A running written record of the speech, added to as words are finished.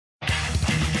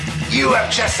You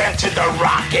have just entered the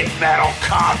Rock and Metal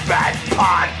Combat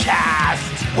Podcast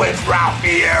with Ralph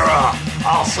Vieira,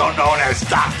 also known as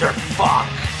Dr. Fuck,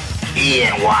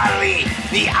 Ian Wiley,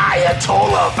 the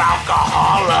Ayatollah of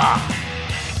Alcohola,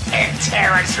 and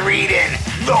Terrence Reedon,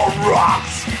 the Rock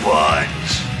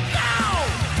Sponge.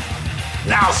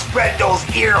 Now spread those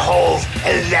ear holes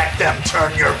and let them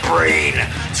turn your brain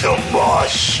to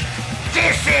mush.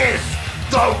 This is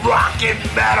the Rock and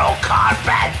Metal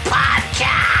Combat Podcast!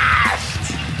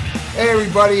 Hey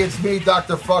everybody, it's me,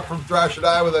 Dr. Fuck from Thrash and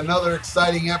I, with another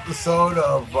exciting episode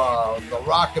of the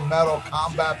Rock and Metal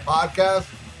Combat Podcast.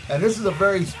 And this is a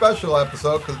very special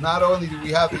episode because not only do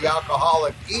we have the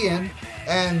alcoholic Ian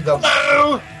and the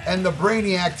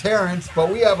brainiac Terrence, but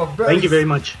we have Thank you very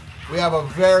much. We have a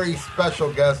very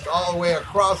special guest all the way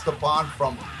across the pond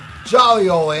from jolly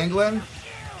old England.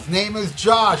 His name is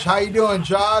Josh. How you doing,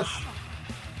 Josh?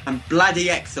 I'm bloody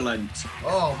excellent.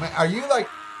 Oh man, are you like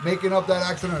making up that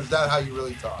accent, or is that how you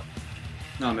really talk?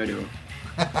 No, I'm doing.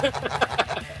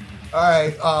 All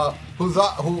right, who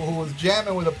was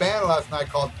jamming with a band last night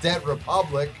called Dead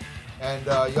Republic, and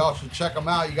y'all should check them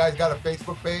out. You guys got a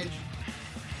Facebook page?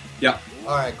 Yeah.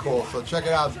 All right, cool. So check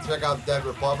it out. Check out Dead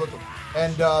Republic.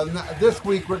 And this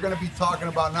week we're going to be talking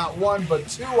about not one but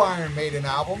two Iron Maiden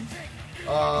albums.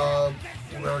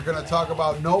 We're going to talk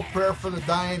about No Prayer for the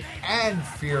Dying and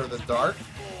Fear the Dark.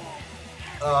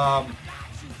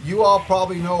 You all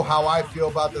probably know how I feel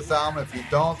about this album. If you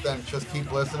don't, then just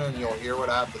keep listening and you'll hear what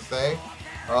I have to say.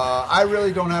 I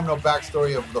really don't have no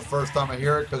backstory of the first time I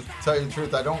hear it because, to tell you the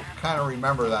truth, I don't kind of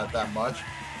remember that much.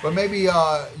 But maybe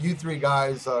you three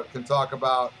guys can talk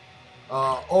about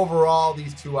overall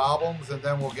these two albums, and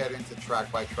then we'll get into track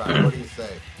by track. What do you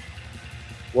say?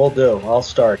 Will do. I'll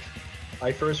start.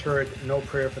 I first heard No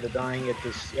Prayer for the Dying at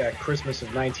Christmas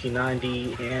of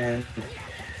 1990, and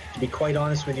to be quite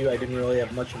honest with you, I didn't really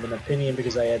have much of an opinion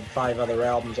because I had 5 other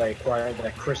albums I acquired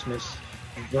that Christmas,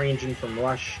 ranging from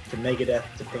Rush to Megadeth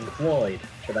to Pink Floyd,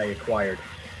 that I acquired.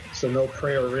 So No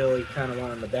Prayer really kind of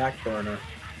went on the back burner,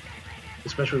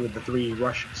 especially with the 3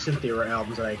 Rush Synth-era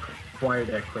albums that I acquired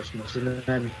at Christmas. And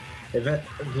then,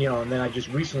 I just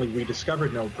recently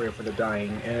rediscovered No Prayer for the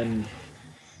Dying, and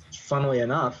funnily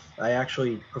enough, I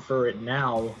actually prefer it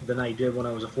now than I did when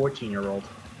I was a 14-year-old.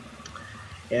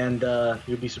 And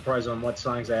you'd be surprised on what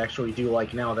songs I actually do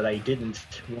like now that I didn't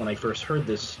when I first heard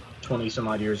this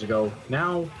 20-some-odd years ago.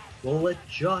 Now, we'll let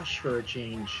Josh, for a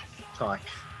change, talk.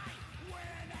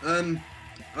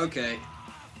 Okay.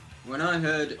 When I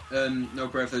heard No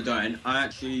Prayer for the Dying, I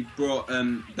actually brought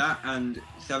that and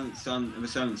Seventh Son of a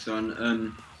Seventh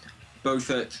Son,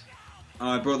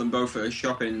 I brought them both at a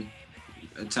shop in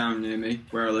a town near me,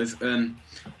 where I live.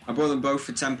 I bought them both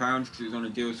for £10 because it was on a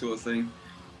deal sort of thing.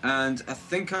 And I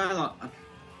think No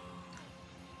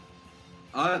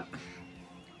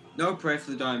Prayer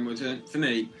for the Dying was, for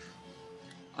me,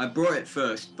 I brought it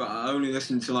first, but I only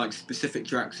listened to like specific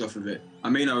tracks off of it. I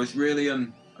mean, I was really, I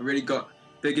really got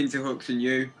big into Hooks and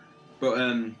You, but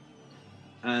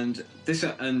and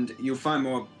you'll find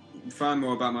more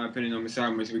about my opinion on this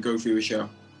album as we go through the show.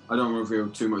 I don't reveal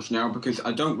too much now because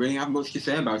I don't really have much to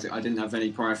say about it. I didn't have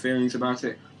any prior feelings about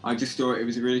it. I just thought it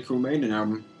was a really cool Maiden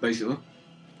album, basically.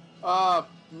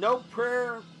 No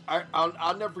Prayer,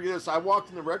 I'll never forget this. I walked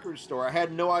in the record store. I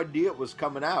had no idea it was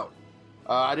coming out.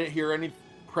 I didn't hear any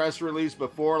press release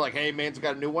before, like, hey, man's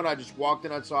got a new one. I just walked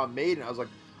in, I saw Maiden. I was like,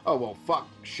 oh, well, fuck,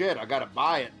 shit, I gotta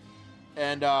buy it.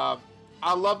 And I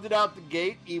loved it out the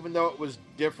gate, even though it was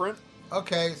different.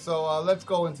 Okay, so let's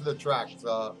go into the tracks.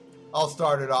 I'll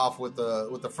start it off with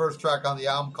the first track on the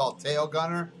album called Tail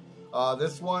Gunner.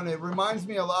 This one, it reminds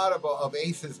me a lot of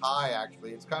Aces High,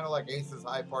 actually. It's kind of like Aces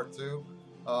High Part 2.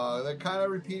 They're kind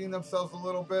of repeating themselves a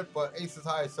little bit, but Aces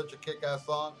High is such a kick-ass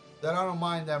song that I don't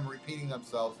mind them repeating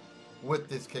themselves with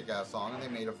this kick-ass song, and they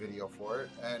made a video for it.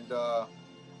 And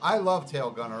I love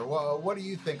Tail Gunner. What do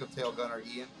you think of Tail Gunner,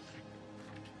 Ian?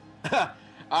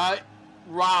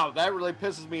 Wow, that really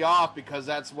pisses me off because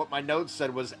that's what my notes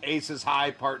said was Aces High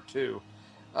Part 2.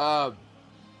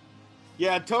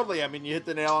 Yeah, totally. I mean, you hit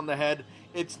the nail on the head.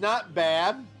 It's not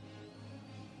bad.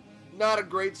 Not a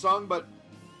great song, but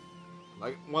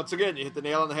like once again, you hit the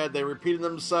nail on the head. They repeated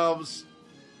themselves.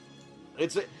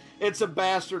 It's a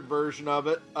bastard version of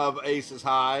it, of Aces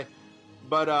High.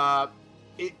 But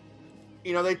they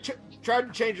tried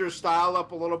to change their style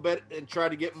up a little bit and try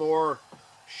to get more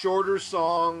shorter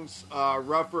songs,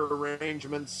 rougher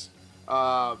arrangements.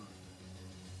 I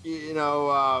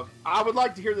would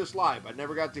like to hear this live. I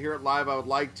never got to hear it live. I would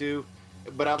like to,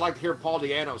 but I'd like to hear Paul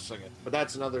Di'Anno sing it. But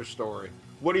that's another story.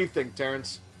 What do you think,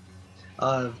 Terrence?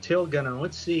 Tail Gunner,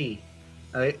 let's see.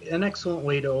 An excellent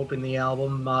way to open the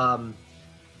album.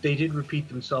 They did repeat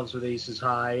themselves with Aces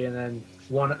High, and then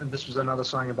this was another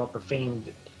song about the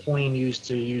famed plane used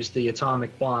to use the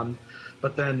atomic bomb,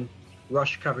 but then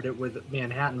Rush covered it with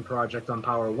Manhattan Project on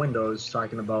Power Windows,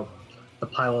 talking about the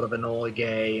pilot of Enola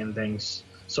Gay and things.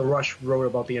 So Rush wrote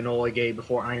about the Enola Gay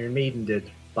before Iron Maiden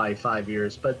did by 5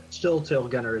 years, but still Tail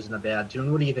Gunner isn't a bad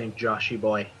tune. What do you think, Joshy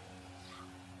boy?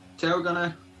 Tail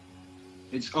Gunner,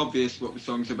 it's obvious what the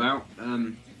song's about.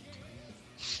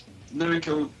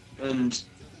 Lyrical and,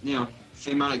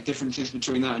 thematic differences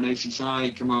between that and Aces High,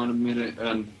 come on a minute.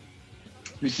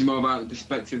 This is more about the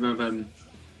perspective of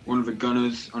one of the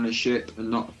gunners on a ship and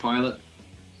not a pilot.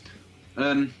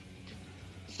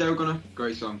 Tail Gunner,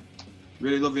 great song.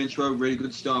 Really love the intro, really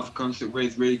good start for concert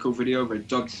with, really cool video, they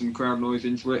dubbed some crowd noise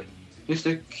into it. Just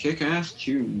a kick-ass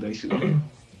tune, basically.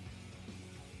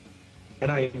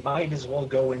 And I might as well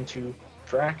go into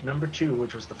track number 2,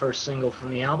 which was the first single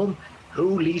from the album,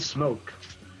 Holy Smoke.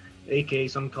 AKA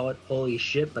some call it Holy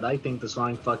Shit, but I think the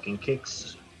song fucking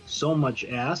kicks so much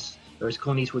ass. Or as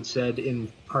Clint Eastwood said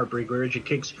in Heartbreak Ridge, it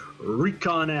kicks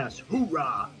recon ass,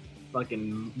 hoorah!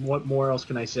 Fucking, what more else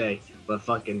can I say? But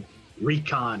fucking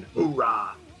recon,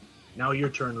 hoorah! Now your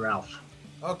turn, Ralph.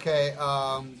 Okay,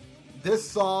 this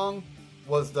song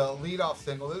was the lead-off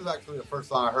single. This is actually the first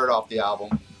song I heard off the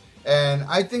album. And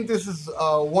I think this is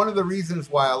one of the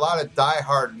reasons why a lot of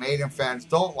diehard Maiden fans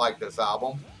don't like this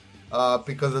album.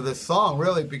 Because of this song,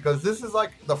 really. Because this is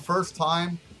like the first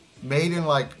time Maiden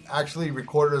actually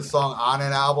recorded a song on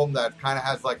an album that kind of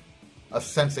has a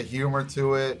sense of humor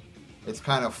to it. It's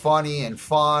kind of funny and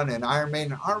fun, and Iron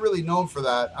Maiden aren't really known for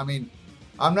that. I mean,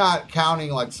 I'm not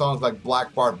counting songs like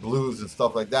Black Bart Blues and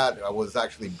stuff like that. Was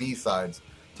actually B-sides.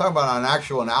 I'm talking about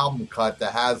an album cut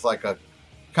that has a kind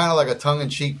of a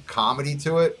tongue-in-cheek comedy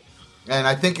to it, and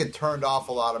I think it turned off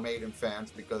a lot of Maiden fans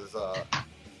because a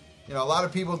lot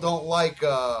of people don't like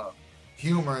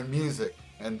humor in music.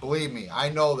 And believe me, I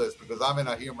know this because I'm in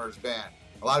a humorous band.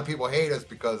 A lot of people hate us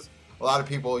because a lot of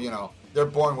people, they're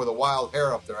born with a wild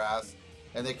hair up their ass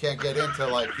and they can't get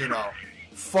into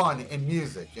fun in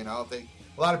music.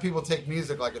 A lot of people take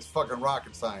music like it's fucking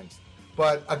rocket science.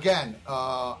 But again,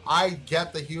 I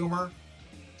get the humor,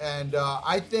 and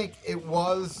I think it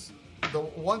was the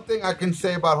one thing I can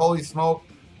say about Holy Smoke,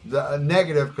 the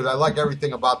negative, because I like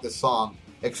everything about this song,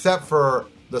 except for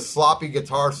the sloppy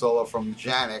guitar solo from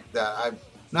Janick. That I'm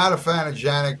not a fan of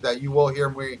Janick. That you will hear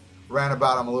me rant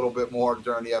about him a little bit more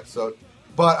during the episode.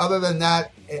 But other than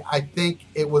that, I think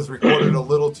it was recorded a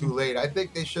little too late. I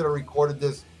think they should have recorded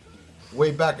this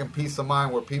way back in Peace of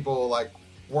Mind, where people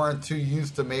weren't too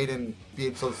used to Maiden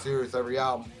being so serious every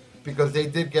album, because they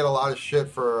did get a lot of shit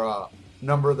for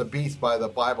Number of the Beast by the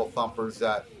Bible Thumpers.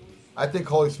 That I think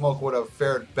Holy Smoke would have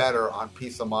fared better on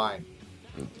Peace of Mind.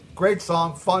 Great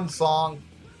song, fun song.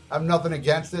 I have nothing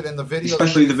against it, and the video,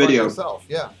 especially the video itself.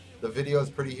 Yeah, the video is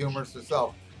pretty humorous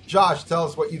itself. Josh, tell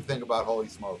us what you think about Holy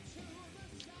Smoke.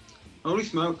 Holy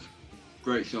Smoke,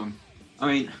 great song. I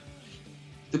mean,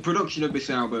 the production of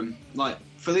this album,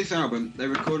 for this album, they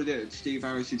recorded it at Steve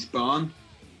Harris's barn,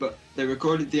 but they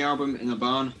recorded the album in a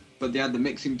barn, but they had the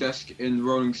mixing desk in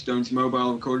Rolling Stone's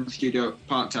mobile recording studio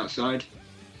parked outside.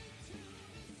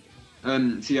 So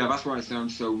yeah, that's why it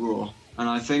sounds so raw. And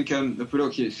I think the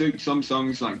production, it suits some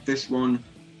songs like this one,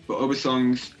 but other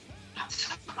songs, not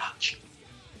so much.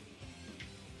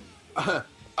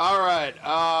 All right.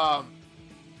 I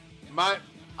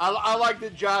like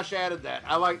that Josh added that.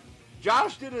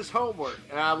 Josh did his homework,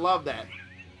 and I love that.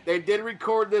 They did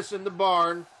record this in the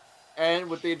barn and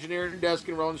with the engineering desk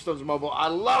in Rolling Stone's mobile. I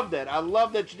love that. I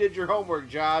love that you did your homework,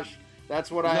 Josh.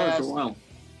 That's what I asked. For a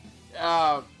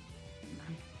while.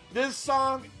 This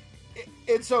song,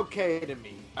 it's okay to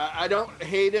me. I don't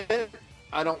hate it.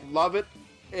 I don't love it.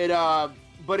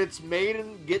 But it's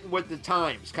Maiden getting with the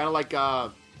times, kind of like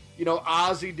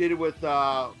Ozzy did it with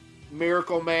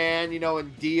Miracle Man,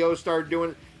 and Dio started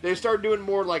doing. They started doing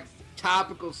more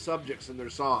topical subjects in their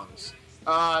songs.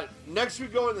 Next, we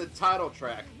go into the title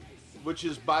track, which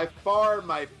is by far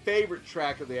my favorite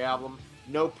track of the album,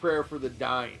 "No Prayer for the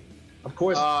Dying." Of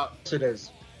course, it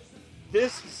is.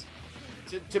 This is.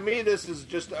 To me, this is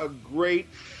just a great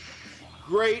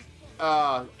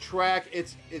track.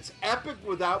 It's epic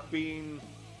without being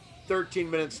 13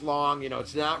 minutes long.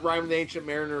 It's not Rime of the Ancient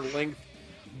Mariner length,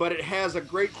 but it has a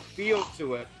great feel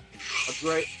to it.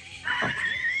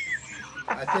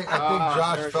 I think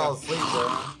Josh fell asleep there.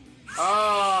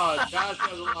 Oh, Josh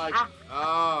doesn't like it.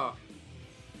 Oh.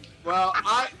 Well,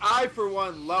 I for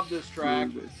one love this track,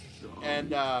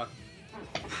 and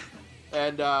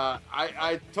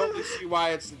I totally see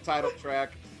why it's the title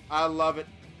track. I love it.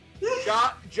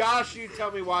 Josh, you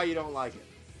tell me why you don't like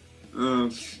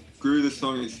it. Screw the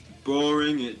song. It's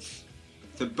boring. It's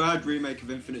a bad remake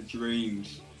of Infinite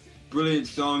Dreams. Brilliant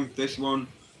song. This one.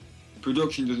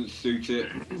 Production doesn't suit it.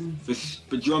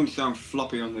 The drums sound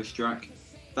floppy on this track.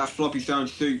 That floppy sound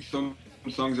suits some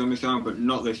songs on this album, but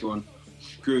not this one.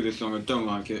 Screw this song. I don't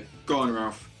like it. Go on,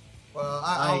 Ralph. Well,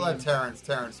 I'll let Terrence,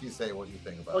 you say what you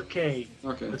think about it. Okay.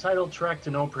 Okay. The title track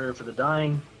to No Prayer for the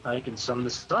Dying, I can sum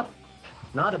this up.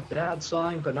 Not a bad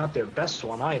song, but not their best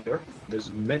one either. There's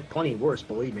plenty worse,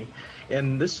 believe me.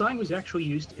 And this song was actually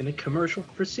used in a commercial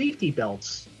for safety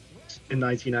belts in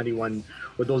 1991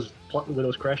 with those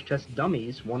crash test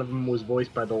dummies. One of them was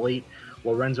voiced by the late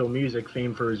Lorenzo Music,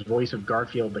 famed for his voice of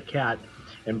Garfield the cat.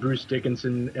 And Bruce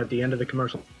Dickinson at the end of the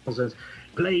commercial says,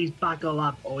 "Please buckle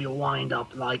up or you'll wind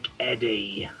up like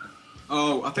Eddie."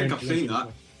 Oh, I think I've seen that.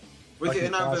 Was it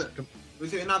an classic. advert?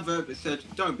 Was it an advert that said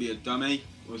 "Don't be a dummy"?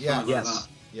 Or Yes. something like Yes. that?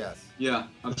 Yes. Yeah.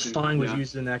 The song was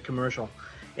used in that commercial.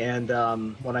 And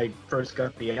when I first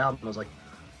got the album, I was like,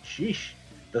 sheesh.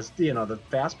 The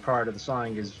fast part of the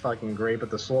song is fucking great, but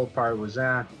the slow part was,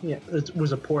 it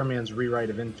was a poor man's rewrite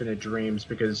of Infinite Dreams,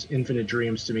 because Infinite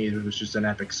Dreams to me was just an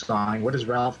epic song. What does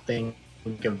Ralph think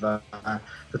of the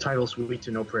title suite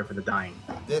to No Prayer for the Dying?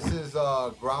 This is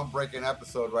a groundbreaking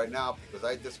episode right now because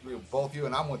I disagree with both you,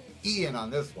 and I'm with Ian on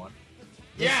this one.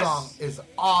 This Yes! song is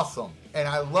awesome, and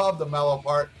I love the mellow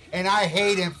part, and I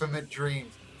hate Infinite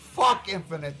Dreams. Fuck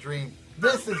Infinite Dreams.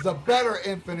 This is the better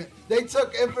Infinite. They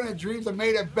took Infinite Dreams and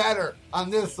made it better on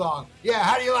this song. Yeah,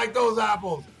 how do you like those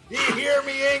apples? You hear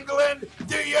me, England?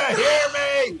 Do you hear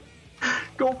me?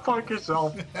 Go fuck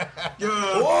yourself.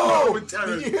 Whoa!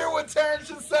 Did you hear what Terrence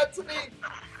just said to me?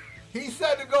 He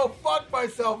said to go fuck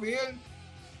myself, Ian.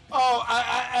 Oh,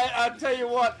 I tell you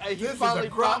what. This is a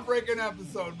groundbreaking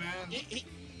episode, man.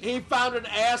 He found an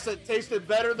ass that tasted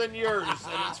better than yours,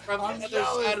 and it's from the I'm other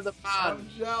jealous. side of the pond. I'm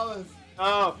jealous.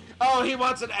 Oh, he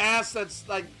wants an ass that's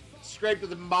like scraped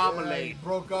with the Yeah, he marmalade.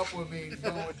 broke up with me. He's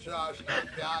going with Josh.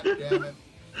 God damn it.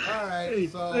 All right, Hey,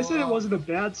 so I said it wasn't a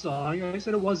bad song. I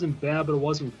said it wasn't bad, but it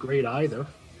wasn't great either.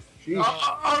 Jeez.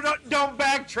 No, don't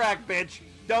backtrack, bitch.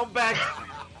 Don't backtrack.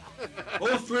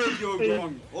 All three of you are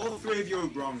wrong. All three of you are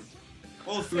wrong.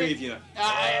 All three of you.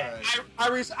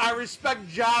 I respect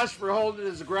Josh for holding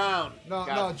his ground.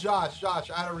 No, Josh, out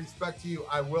of respect to you,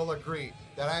 I will agree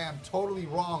that I am totally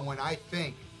wrong when I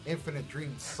think Infinite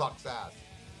Dreams sucks ass.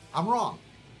 I'm wrong,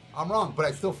 but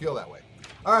I still feel that way.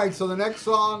 All right, so the next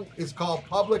song is called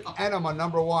Public Enema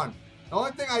 #1. The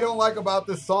only thing I don't like about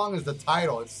this song is the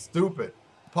title. It's stupid.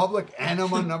 Public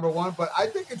Enema #1, but I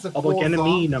think it's a Public cool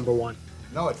Enemy song. #1.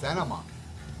 No, it's Enema.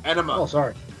 Enema. Oh,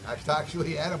 sorry. It's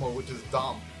actually Enema, which is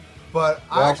dumb. But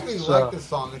I Well, actually like this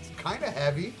song. It's kind of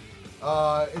heavy.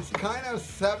 It's kind of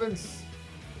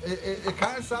It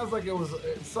kind of sounds like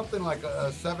it's something like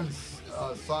a Seven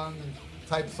Son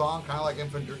type song, kind of like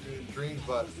Infinite Dreams,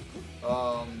 but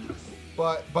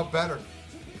better.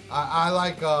 I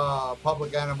like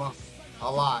Public Enema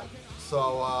a lot.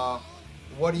 So,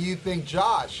 what do you think,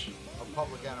 Josh, of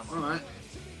Public Enema? All right.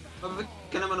 Public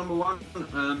Enema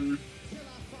 #1.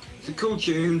 It's a cool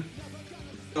tune.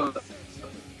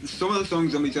 Some of the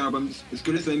songs on these albums, as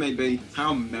good as they may be,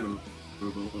 how memorable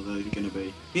are they going to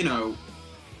be? You know,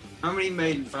 how many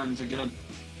Maiden fans are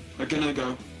gonna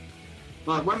go?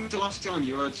 Like, when was the last time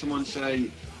you heard someone say,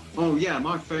 "Oh yeah,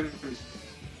 my favorite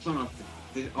song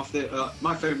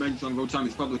my favorite Maiden song of all time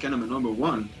is Public Enema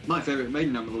 #1. My favorite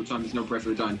Maiden album of all time is No Prayer for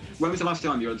the Dying." When was the last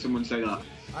time you heard someone say that?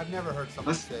 I've never heard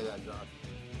someone say that, Josh.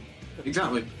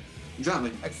 Exactly.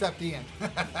 Except Ian.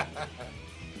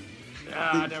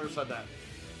 I never said that.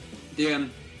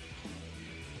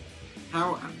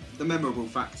 How the memorable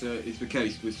factor is the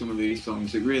case with some of these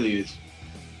songs. It really is.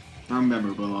 How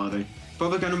memorable are they?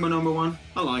 Public Enema #1.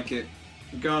 I like it,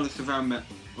 regardless of how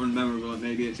unmemorable it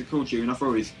may be. It's a cool tune. I've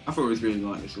always really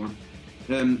liked this one.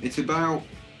 It's about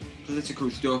political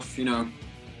stuff. You know,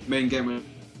 main game with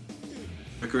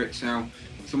hypocrites. How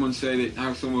someone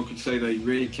could say they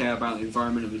really care about the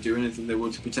environment and they do anything they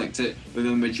would to protect it, but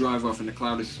then they drive off in a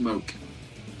cloud of smoke.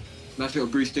 That's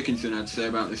what Bruce Dickinson had to say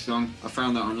about this song. I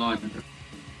found that online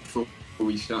before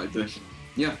we started this.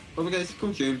 Yeah, but it's a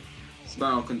cool tune. It's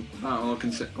about all I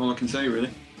can say, really.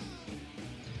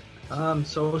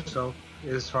 So,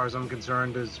 as far as I'm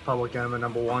concerned, as Public Enema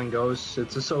 #1 goes,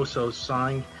 it's a so-so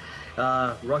song.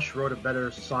 Rush wrote a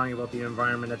better song about the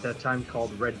environment at that time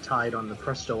called Red Tide on the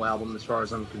Presto album, as far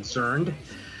as I'm concerned.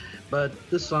 But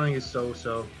this song is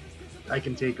so-so. I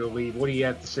can take or leave. What do you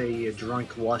have to say, you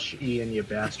drunk lush Ian, you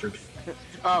bastard?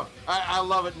 Oh, I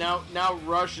love it. Now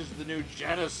Rush is the new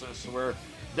Genesis, where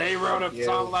they wrote a you.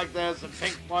 song like this, and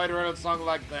Pink Floyd wrote a song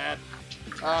like that.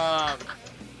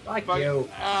 Fuck But you.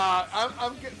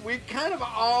 we kind of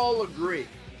all agree.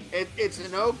 It's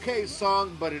an okay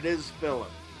song, but it is filler.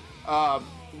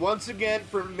 Once again,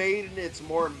 for Maiden, it's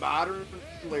more modern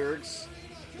lyrics.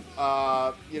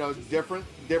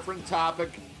 Different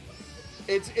topic.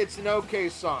 It's an okay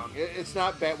song. It's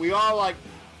not bad. We all like,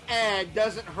 it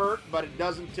doesn't hurt, but it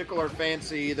doesn't tickle our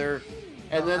fancy either.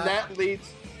 And then that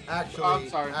leads. I'm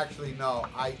sorry. Actually, no.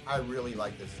 I really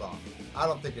like this song. I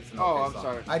don't think it's an Oh, okay I'm song.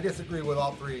 sorry. I disagree with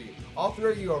all three of you. All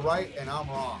three of you are right, and I'm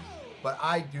wrong. But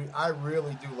I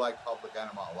really do like Public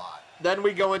Enemy a lot. Then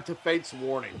we go into Fate's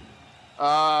Warning,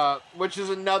 which is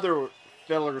another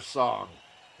filler song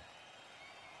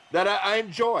that I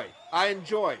enjoy.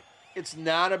 It's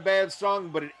not a bad song,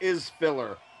 but it is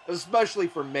filler, especially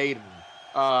for Maiden.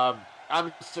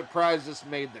 I'm surprised this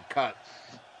made the cut.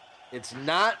 It's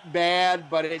not bad,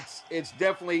 but it's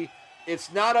definitely,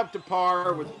 it's not up to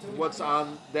par with what's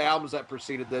on the albums that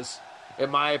preceded this, in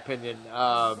my opinion.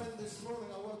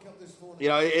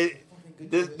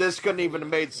 This couldn't even have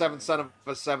made Seventh Son of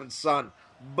a Seventh Son,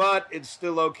 but it's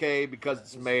still okay because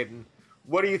it's Maiden.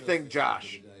 What do you think,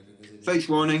 Josh? Fate's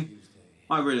Warning.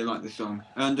 I really like this song,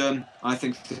 and I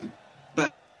think it's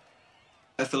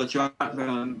a filler track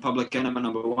than Public Enemy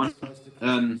number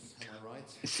 1.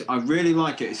 I really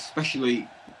like it, especially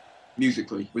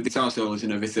musically, with the guitar solos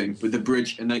and everything, with the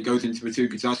bridge, and then it goes into the 2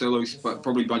 guitar solos, but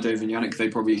probably by Dave and Yannick. They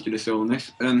probably did a solo on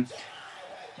this.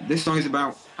 This song is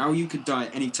about how you could die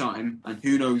at any time, and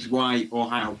who knows why or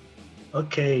how.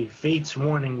 Okay, Fate's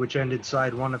Warning, which ended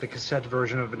side 1 of the cassette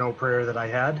version of No Prayer that I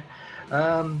had.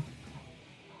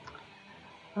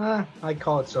 I'd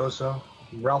call it so-so.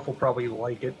 Ralph will probably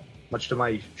like it, much to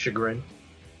my chagrin.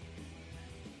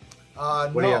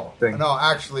 What do you think? No,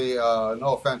 actually,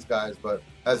 no offense, guys, but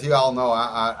as you all know,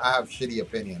 I have shitty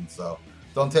opinions, so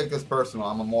don't take this personal.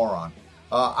 I'm a moron.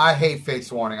 I hate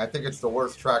Fate's Warning. I think it's the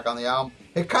worst track on the album.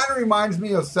 It kind of reminds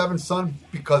me of Seventh Son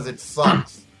because it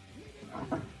sucks.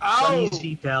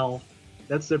 Easy, pal.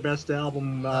 That's their best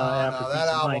album after that Peace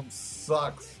of album Mind.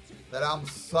 sucks. That album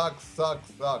sucks.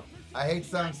 I hate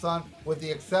Seventh Son, with the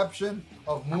exception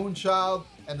of Moonchild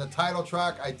and the title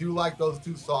track. I do like those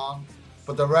 2 songs,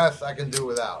 but the rest I can do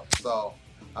without. So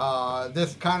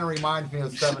this kind of reminds me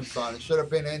of Seventh Son. It should have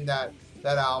been in that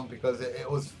album because it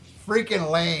was freaking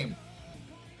lame.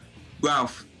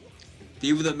 Ralph, The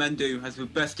Evil That Men Do has the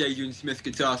best Adrian Smith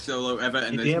guitar solo ever,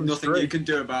 and You're there's damn nothing straight. you can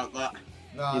do about that.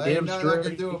 No, You there ain't damn nothing I straight.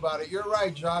 can do about it. You're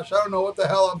right, Josh. I don't know what the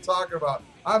hell I'm talking about.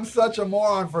 I'm such a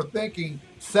moron for thinking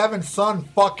Seventh Son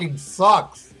fucking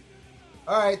sucks.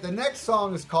 All right, the next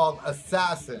song is called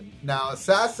Assassin. Now,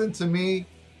 Assassin to me,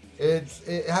 it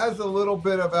has a little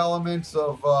bit of elements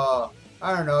of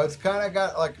I don't know. It's kind of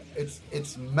got like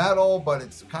it's metal, but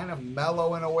it's kind of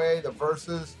mellow in a way. The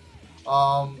verses.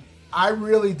 I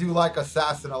really do like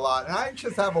Assassin a lot, and I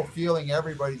just have a feeling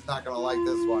everybody's not going to like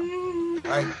this one.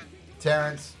 All right,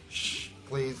 Terrence, shh,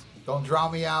 please don't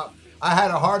drown me out. I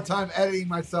had a hard time editing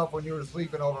myself when you were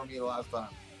sleeping over me the last time.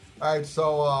 All right,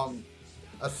 so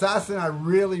Assassin, I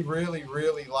really, really,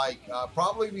 really like.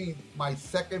 Probably my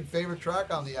second favorite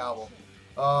track on the album.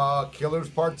 Killers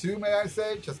Part 2, may I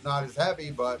say? Just not as heavy,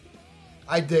 but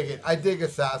I dig it. I dig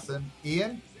Assassin.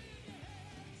 Ian?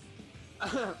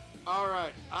 All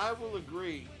right, I will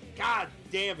agree. God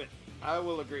damn it, I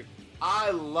will agree. I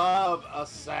love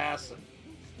Assassin,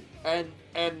 and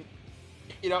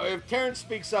if Terrence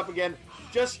speaks up again,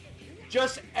 just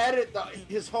edit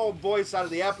his whole voice out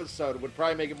of the episode. It would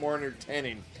probably make it more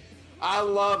entertaining. I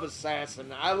love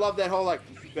Assassin. I love that whole like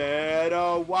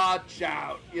better watch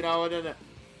out, and then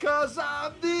 'cause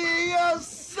I'm the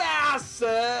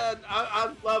assassin.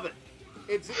 I love it.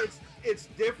 It's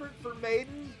different for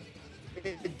Maiden.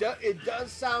 It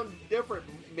does sound different.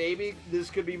 Maybe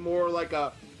this could be more like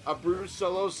a Bruce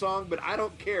solo song, but I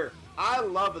don't care. I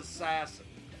love Assassin,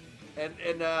 and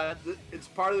it's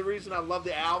part of the reason I love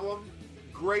the album.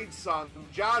 Great song.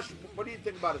 Josh, what do you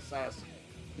think about Assassin?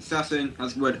 Assassin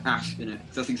has the word ash in it.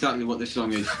 That's exactly what this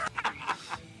song is.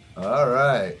 All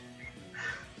right.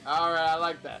 I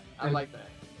like that.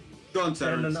 Go on, And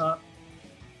Terrence. then,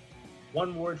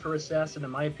 one word for Assassin, in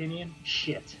my opinion,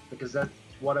 shit. Because that's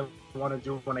what I want to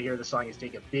do when I hear the song, is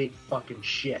take a big fucking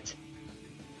shit.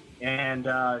 And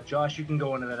Josh, you can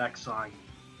go into the next song.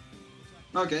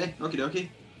 Okay, okie dokie.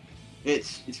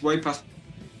 It's way past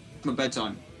my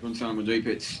bedtime. One time with deep.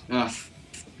 It's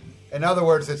In other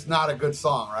words, it's not a good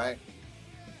song, right?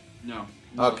 no.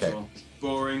 Not Okay. at all. It's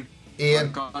boring. Ian?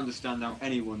 I can't understand how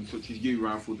anyone such as you,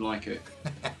 Ralph, would like it.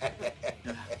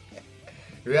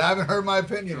 You haven't heard my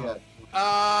opinion yet.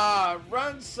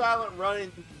 Run Silent,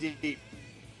 Running Deep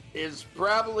is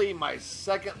probably my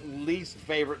second least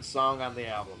favorite song on the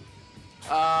album.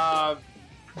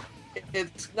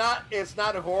 It's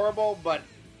not horrible, but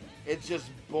it's just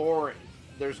boring.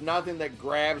 There's nothing that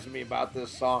grabs me about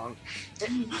this song.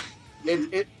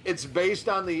 It's based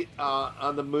on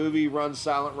the movie Run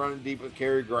Silent, Running Deep with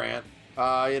Cary Grant.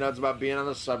 It's about being on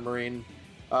a submarine,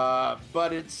 but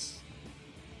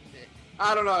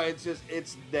I don't know.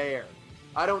 It's there.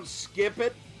 I don't skip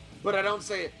it, but I don't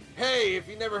say, hey, if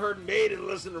you never heard Maiden,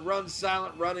 listen to Run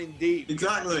Silent, Running Deep.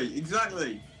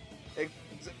 Exactly.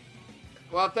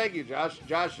 Well, thank you, Josh.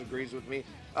 Josh agrees with me.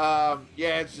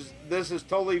 It's just, this is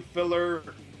totally filler,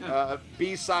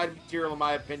 B-side material in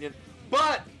my opinion.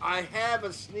 But I have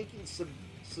a sneaking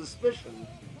suspicion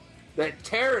that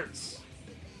Terrence,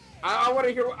 I want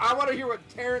to hear what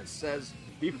Terrence says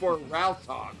before Ralph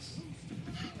talks.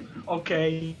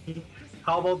 Okay,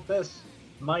 how about this?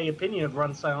 My opinion of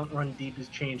Run Silent, Run Deep has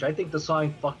changed. I think the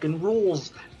song fucking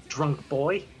rules, drunk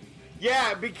boy.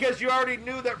 Yeah, because you already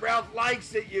knew that Ralph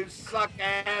likes it, you suck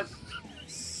ass.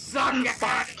 Suck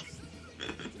ass.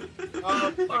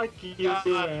 Oh, fuck you,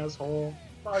 asshole.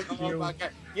 Fuck you. My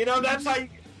God. You know, that's how you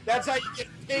get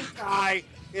pink eye,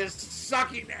 is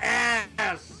sucking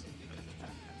ass.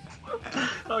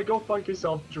 Go fuck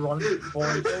yourself, drunk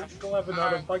boy. Go have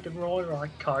another fucking Rolling Rock,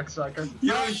 cocksucker.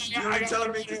 You're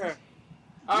telling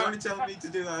me to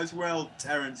do that as well,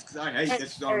 Terrence, because I hate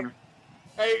this song.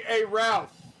 Hey,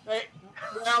 Ralph. Hey,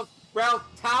 Ralph,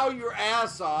 towel your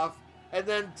ass off and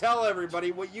then tell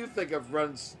everybody what you think of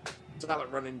Run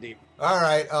Silent, Running Deep. All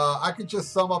right, I could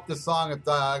just sum up the song. If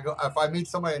I meet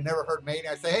somebody that never heard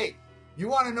Maiden, I say, hey, you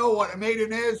want to know what a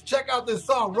Maiden is? Check out this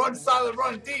song, Run Silent,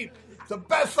 Run Deep. It's the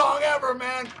best song ever,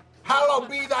 man. Hallowed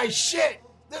be thy shit.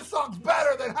 This song's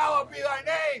better than Hallowed be thy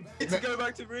name. It's go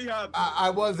back to rehab. I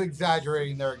was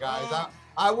exaggerating there, guys.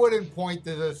 I wouldn't point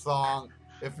to this song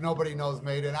if nobody knows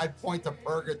Maiden. I'd point to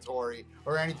Purgatory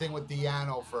or anything with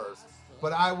Di'Anno first.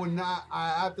 But I would not. I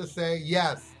have to say,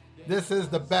 yes, this is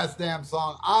the best damn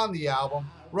song on the album.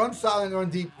 Run Silent, Run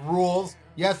Deep rules.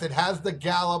 Yes, it has the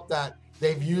gallop that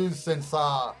they've used since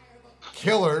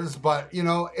Killers, but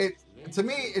to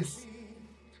me,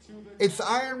 it's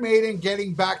Iron Maiden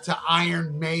getting back to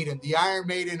Iron Maiden. The Iron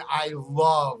Maiden I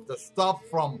love. The stuff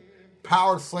from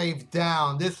Power Slave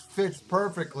down. This fits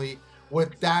perfectly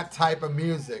with that type of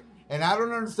music. And I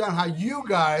don't understand how you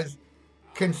guys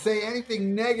can say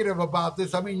anything negative about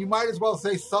this. I mean, you might as well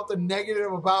say something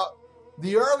negative about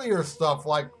the earlier stuff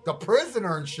like The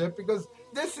Prisoner and shit, because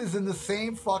this is in the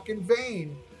same fucking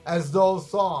vein as those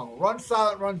songs. Run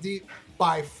Silent, Run Deep,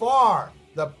 by far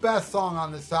the best song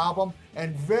on this album,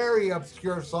 and very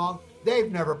obscure song.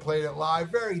 They've never played it live.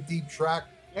 Very deep track,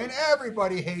 and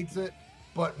everybody hates it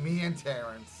but me and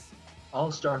Terrence.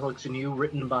 All-Star Hooks in You,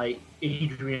 written by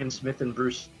Adrian Smith and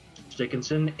Bruce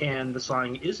Dickinson, and the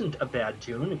song isn't a bad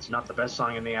tune. It's not the best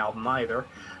song in the album either.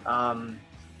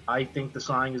 I think the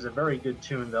song is a very good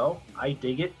tune, though. I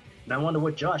dig it, and I wonder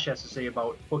what Josh has to say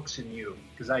about Hooks in You,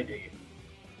 because I dig it.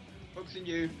 Hooks in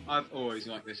You, I've always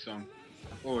liked this song.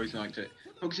 I've always liked it.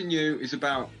 Hooks in You is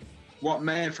about what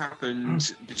may have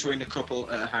happened between a couple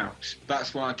at a house.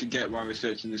 That's what I could get while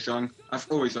researching the song. I've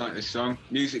always liked this song,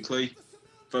 musically,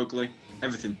 vocally,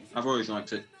 everything. I've always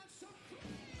liked it.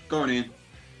 Go on, Ian.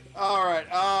 All right,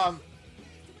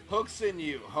 Hooks in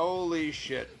You. Holy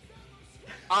shit.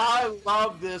 I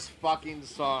love this fucking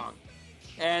song.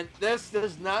 And this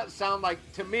does not sound like,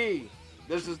 to me,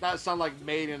 this does not sound like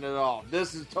Maiden at all.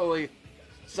 This is totally,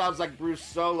 sounds like Bruce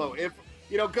solo. If,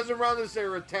 because around this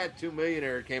era, Tattoo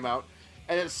Millionaire came out,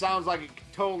 and it sounds like it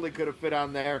totally could have fit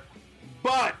on there.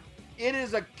 But it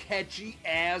is a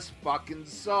catchy-ass fucking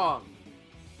song.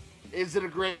 Is it a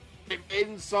great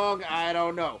Maiden song? I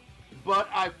don't know. But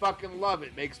I fucking love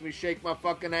it. Makes me shake my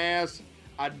fucking ass.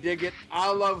 I dig it.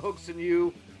 I love Hooks in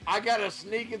You. I got a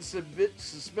sneaking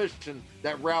suspicion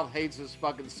that Ralph hates this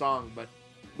fucking song, but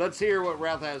let's hear what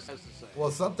Ralph has to say.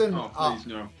 Well, something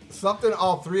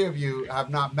all three of you have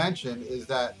not mentioned is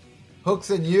that Hooks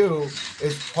in You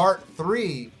is part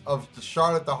 3 of the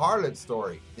Charlotte the Harlot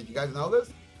story. Did you guys know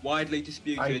this? Widely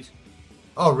disputed.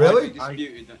 Oh, really? Widely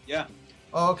disputed, yeah.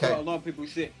 Oh, okay. So a lot of people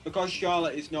see it. Because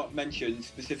Charlotte is not mentioned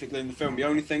specifically in the film, the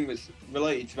only thing that's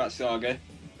related to that saga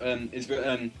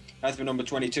has the number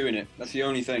 22 in it. That's the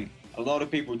only thing. A lot of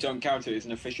people don't count it as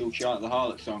an official Charlotte the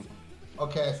Harlot song.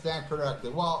 Okay, I stand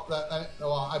corrected. Well,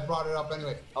 I brought it up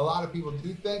anyway. A lot of people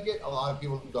do think it, a lot of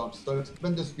people don't. So it's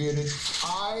been disputed.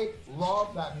 I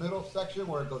love that middle section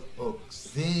where it goes,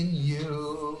 Hooks in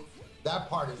You. That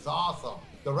part is awesome.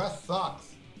 The rest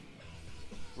sucks.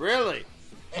 Really?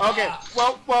 Okay,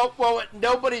 well, what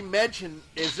nobody mentioned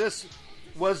is this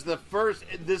was the first.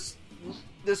 This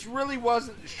really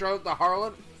wasn't Charlotte the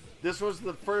Harlot. This was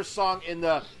the first song in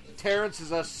the Terrence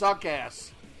is a suck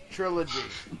ass trilogy.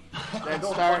 That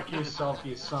Go started. fuck yourself,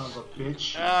 you son of a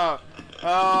bitch. Oh,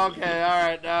 okay, all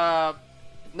right.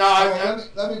 No, All right,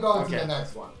 let me go into okay. the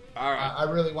next one. All right. I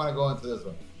really want to go into this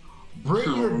one.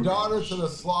 Bring Your Daughter to the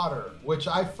Slaughter, which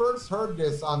I first heard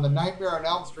this on the Nightmare on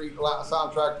Elm Street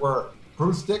soundtrack where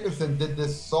Bruce Dickinson did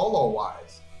this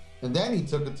solo-wise. And then he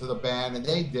took it to the band and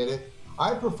they did it.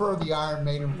 I prefer the Iron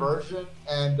Maiden version.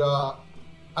 And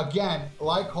again,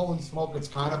 like Holy Smoke, it's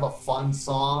kind of a fun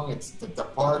song. It's the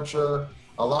departure.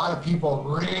 A lot of people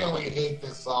really hate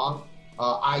this song.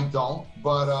 I don't.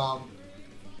 But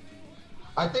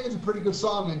I think it's a pretty good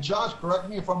song. And Josh, correct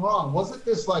me if I'm wrong. Wasn't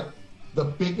this like the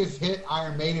biggest hit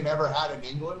Iron Maiden ever had in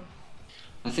England?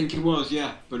 I think it was,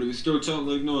 yeah, but it was still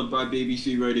totally ignored by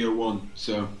BBC Radio 1,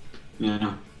 so,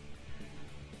 yeah.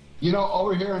 You know,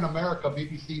 over here in America,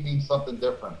 BBC means something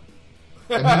different.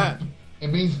 It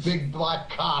means big black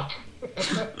cock.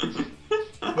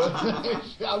 But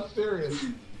I'm serious.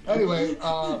 Anyway,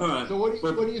 right. So what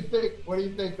do you think? What do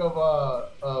you think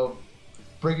of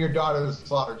Bring Your Daughter to the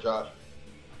Slaughter, Josh?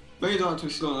 Bring Your Daughter to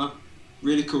the Slaughter,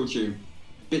 really cool tune.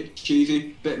 Bit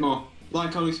cheesy, bit more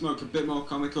like Holy Smoke, a bit more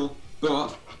comical,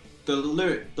 but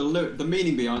the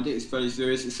meaning behind it is very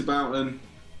serious. It's about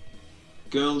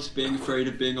girls being afraid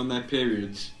of being on their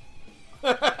periods.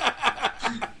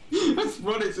 That's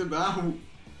what it's about.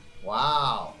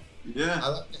 Wow. Yeah,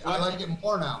 I like it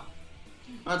more now.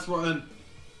 That's what.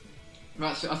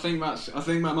 I think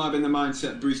that might have been the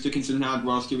mindset Bruce Dickinson had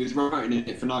whilst he was writing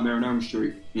it for Nightmare on Elm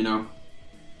Street. You know,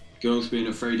 girls being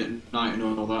afraid at night and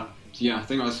all that. So yeah, I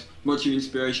think that's much of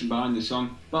inspiration behind the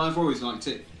song. But I've always liked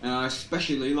it, and I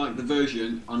especially like the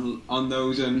version on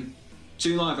those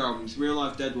two live albums, Real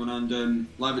Life Dead one and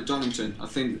Live at Donington. I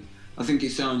think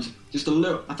it sounds just a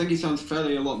little. I think it sounds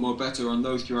fairly a lot more better on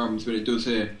those two albums than it does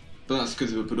here. But that's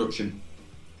because of the production.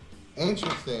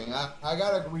 Interesting. I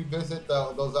gotta revisit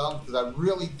those albums because I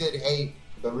really did hate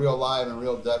the Real Live and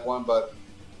Real Dead one, but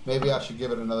maybe I should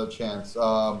give it another chance.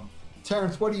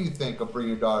 Terrence, what do you think of Bring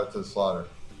Your Daughter to the Slaughter?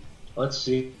 Let's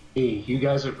see. You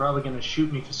guys are probably going to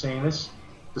shoot me for saying this.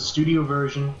 The studio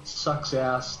version sucks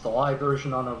ass. The live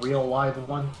version on a real live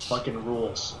one fucking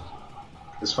rules.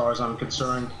 As far as I'm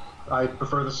concerned, I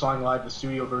prefer the song live. The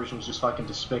studio version is just fucking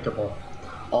despicable.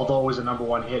 Although it was a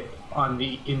 #1 hit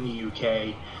in the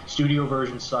UK, studio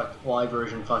version sucked. Live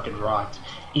version fucking rocked.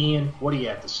 Ian, what do you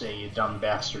have to say, you dumb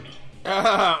bastard?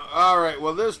 All right.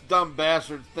 Well, this dumb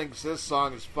bastard thinks this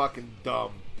song is fucking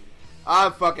dumb. I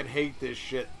fucking hate this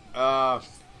shit. Of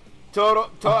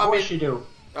course you do.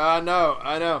 I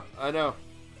know.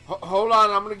 Hold on,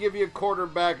 I'm gonna give you a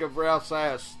quarterback of Ralph's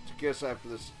ass to kiss after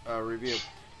this review.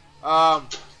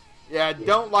 Yeah, I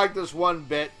don't like this one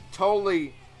bit.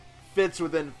 Totally fits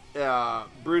within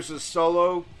Bruce's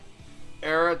solo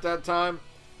era at that time.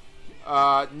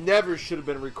 Never should have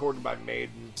been recorded by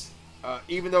Maiden.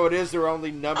 Even though it is their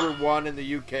only #1 in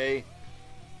the UK.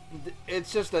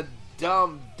 It's just a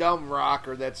dumb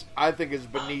rocker that's, I think, is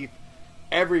beneath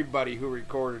everybody who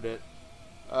recorded it.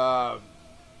 A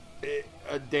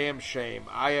damn shame.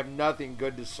 I have nothing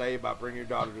good to say about Bring Your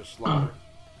Daughter to Slaughter.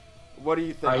 What do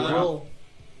you think? Ralph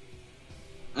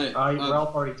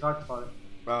Ralph already talked about it.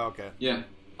 Oh, okay. Yeah,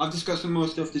 I've just got some more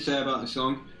stuff to say about the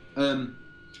song.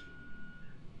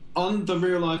 On the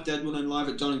Real Life Dead one and Live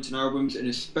at Donington albums, and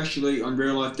especially on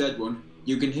Real Life Dead one,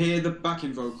 you can hear the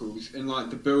backing vocals in like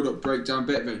the build-up breakdown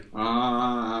bit of it.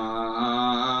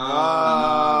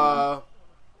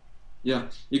 Yeah,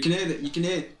 you can hear that. You can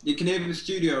hear the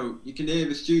studio. You can hear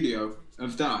the studio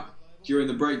of that during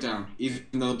the breakdown, even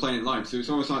though they're playing it live. So it's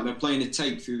almost like they're playing a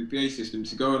tape through the PA system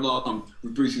to go along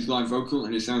with Bruce's live vocal,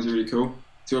 and it sounds really cool.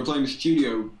 So we're playing the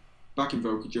studio backing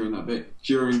vocal during that bit,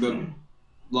 during the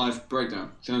live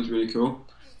breakdown. Sounds really cool.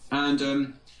 And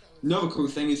another cool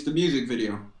thing is the music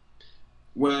video,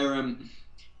 where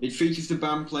it features the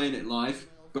band playing it live,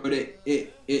 but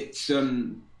it's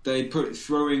they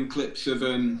throw in clips of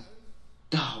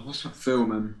what's that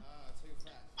film?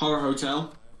 Horror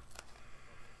Hotel.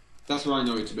 That's what I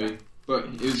know it to be, but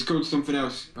it was called something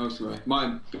else elsewhere.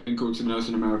 Might have been called something else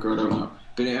in America. I don't know.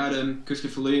 But it had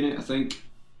Christopher Lee in it. I think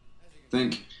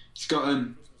it's got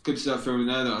clips of that film in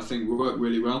there that I think will work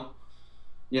really well.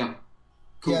 Yeah.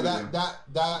 Cool yeah, video.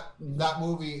 that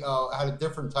movie had a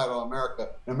different title in America.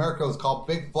 In America, it was called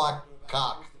Big Black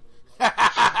Cock.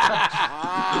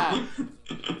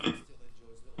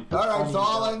 All right, so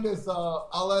I'll end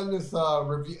this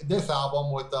review, this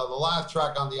album with the last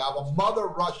track on the album, Mother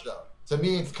Russia. To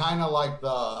me, it's kind of like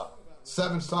the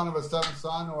Seventh Son of a Seventh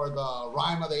Son or the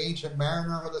Rhyme of the Ancient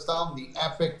Mariner of this album, the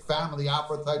epic Phantom of the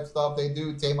Opera type stuff they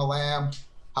do, Tame a Lamb,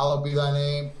 Hallowed Be Thy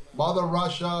Name, Mother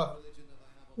Russia.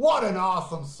 What an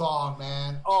awesome song,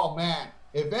 man. Oh, man.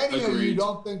 If any of you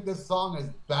don't think this song is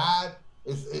bad,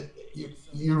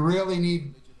 you really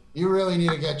need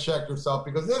to get checked yourself,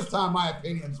 because this time my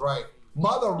opinion's right.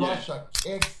 Mother Russia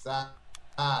kicks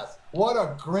ass. What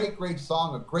a great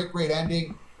song, a great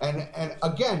ending. And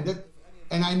again,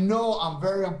 and I know I'm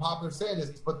very unpopular saying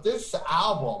this, but this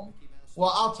album,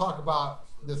 well, I'll talk about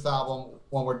this album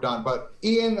when we're done. But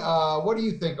Ian, what do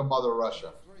you think of Mother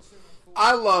Russia?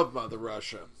 I love Mother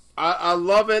Russia. I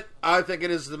love it. I think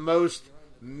it is the most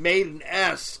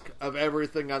Maiden-esque of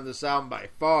everything on this album by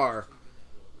far.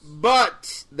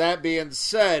 But, that being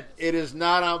said, it is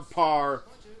not on par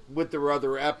with their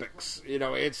other epics. You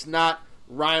know, it's not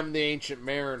Rhyme of the Ancient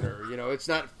Mariner. You know, it's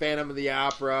not Phantom of the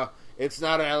Opera. It's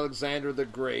not Alexander the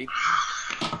Great.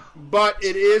 But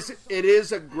it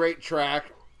is a great track.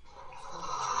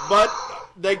 But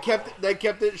they kept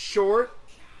it short.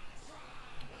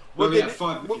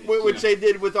 Which they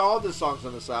did with all the songs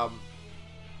on this album.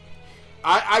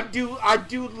 I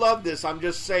do love this. I'm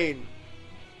just saying,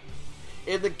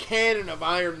 in the canon of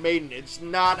Iron Maiden, it's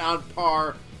not on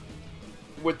par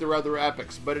with their other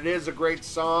epics, but it is a great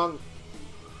song.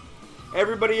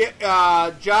 Everybody,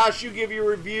 Josh, you give your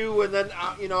review, and then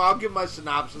I'll give my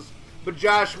synopsis. But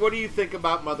Josh, what do you think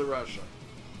about Mother Russia?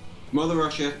 Mother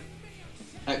Russia,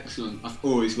 excellent. I've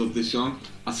always loved this song.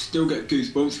 I still get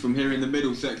goosebumps from hearing the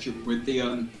middle section with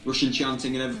the Russian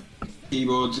chanting and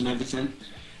keyboards and everything.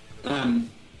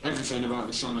 Everything about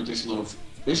the song I just love.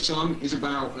 This song is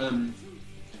about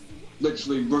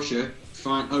literally Russia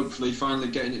hopefully finally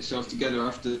getting itself together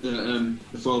after the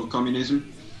fall of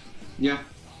communism. Yeah,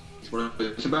 that's what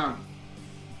it's about.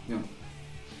 Yeah.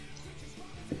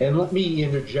 And let me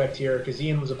interject here, because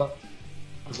Ian was about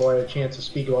before I had a chance to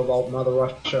speak about Mother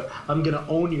Russia. I'm gonna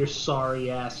own your sorry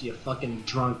ass, you fucking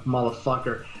drunk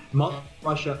motherfucker. Mother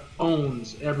Russia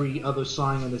owns every other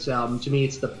song on this album. To me,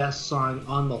 it's the best song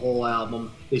on the whole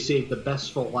album. They saved the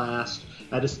best for last.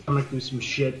 I just stomach through some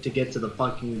shit to get to the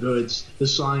fucking goods.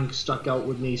 This song stuck out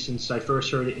with me since I first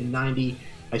heard it in '90.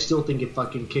 I still think it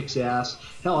fucking kicks ass.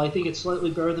 Hell, I think it's slightly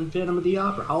better than Phantom of the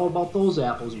Opera. How about those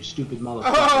apples, you stupid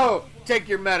motherfucker? Oh, take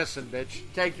your medicine, bitch.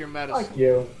 Take your medicine. Thank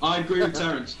you. I agree with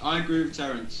Terrence. Thank you.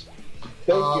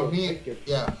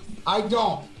 Yeah, I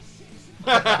don't.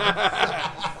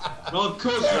 Well, of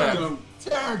course you don't.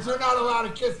 Terrence, you're not allowed to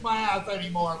kiss my ass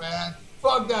anymore, man.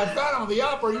 Fuck that Phantom of the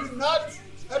Opera. You nuts?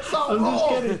 That song I'm just rules.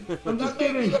 kidding. I'm just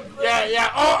kidding.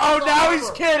 Yeah. Oh, now he's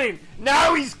kidding.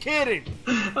 Now he's kidding.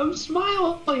 I'm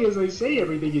smiling as I say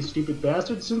everything, you stupid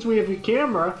bastard. Since we have a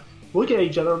camera, look at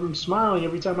each other. I'm smiling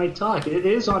every time I talk. It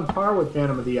is on par with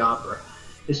Phantom of the Opera.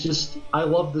 It's just, I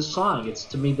love this song. It's,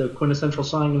 to me, the quintessential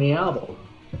song in the album.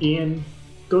 Ian,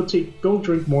 go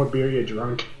drink more beer, you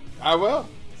drunk. I will.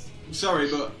 Sorry,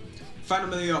 but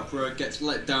Phantom of the Opera gets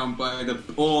let down by the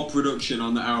poor production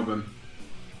on the album.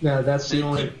 No, that's the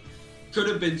only... Could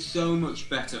have been so much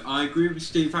better. I agree with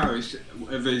Steve Harris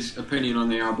of his opinion on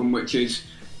the album, which is,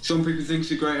 some people think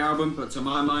it's a great album, but to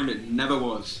my mind, it never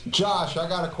was. Josh, I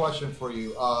got a question for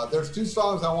you. There's two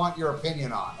songs I want your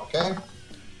opinion on, okay?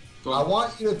 I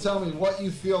want you to tell me what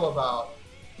you feel about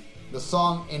the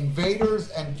song Invaders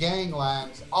and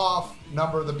Ganglands off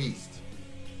Number of the Beast.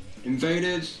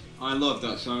 Invaders, I love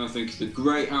that song. I think it's a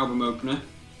great album opener.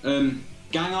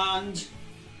 Gangland,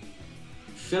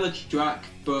 filler track,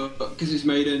 but because it's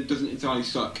Maiden, doesn't entirely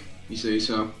suck, you see,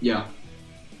 so yeah.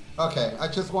 Okay, I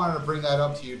just wanted to bring that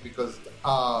up to you because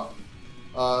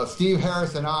Steve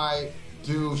Harris and I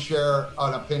do share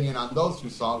an opinion on those two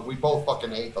songs. We both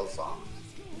fucking hate those songs.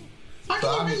 I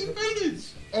can't hate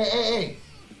Invaders!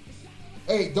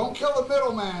 Hey, don't kill the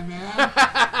middleman, man.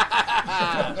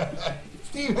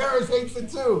 Steve Harris hates it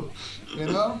too, you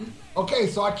know? Okay,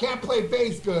 so I can't play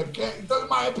bass good. Doesn't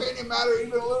my opinion matter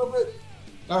even a little bit?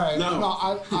 All right, no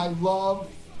I love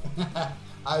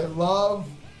I love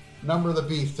Number of the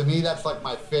Beast. To me, that's like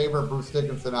my favorite Bruce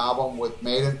Dickinson album with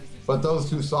Maiden, but those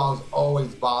two songs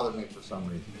always bother me for some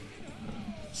reason.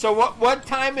 So what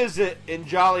time is it in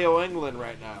Jolly O, England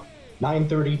right now?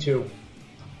 9:32.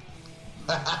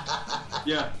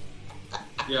 Yeah.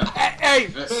 Hey,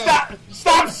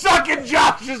 stop sucking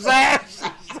Josh's ass!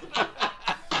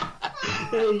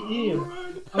 Hey, Ian,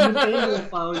 I'm an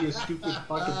Anglophile, you stupid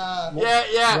fucking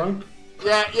drunk.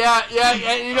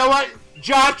 Yeah. You know what?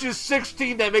 Josh is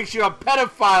 16. That makes you a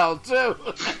pedophile too.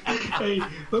 Hey,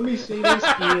 let me say this,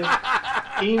 Ian.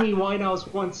 Amy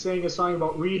Winehouse once sang a song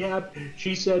about rehab.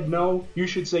 She said no. You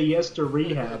should say yes to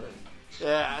rehab.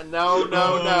 Yeah, no.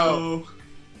 No.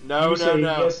 Yes.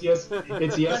 It's yes,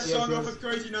 Best yes, song yes. off of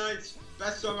Crazy Nights.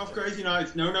 Best song off Crazy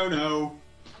Nights. No.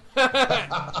 Beef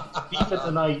at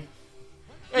the night.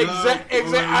 Exactly.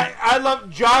 I love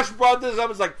Josh brought this up.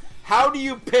 It's like, how do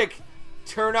you pick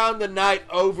Turn On the Night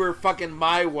over fucking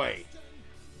My Way?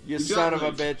 You son of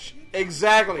a bitch.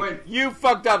 Exactly. Wait. You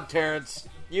fucked up, Terrence.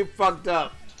 You fucked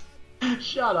up.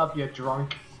 Shut up, you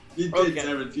drunk. You did, Okay.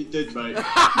 Terrence. You did, mate. You did.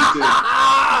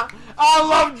 I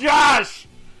love Josh.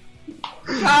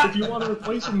 If you want to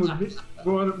replace him with me,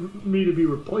 want me to be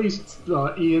replaced,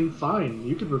 Ian, fine.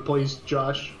 You can replace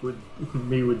Josh with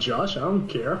me with Josh. I don't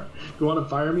care. If you want to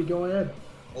fire me, go ahead.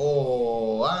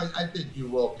 Oh, I think you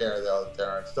will care though,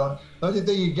 Terrence. Don't you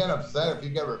think you get upset if you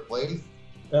get replaced?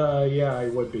 Yeah, I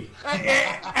would be.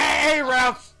 Hey,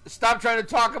 Ralph, stop trying to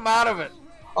talk him out of it.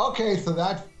 Okay, so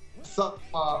that's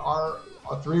our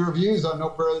 3 reviews on No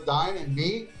Prayer of the Dying and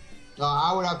me.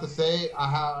 I would have to say I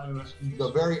have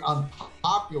the very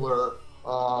unpopular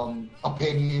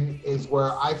opinion is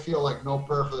where I feel like No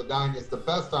Prayer for the Dying is the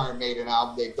best Iron Maiden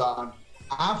album they've done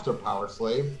after Power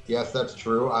Slave. Yes, that's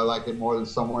true. I like it more than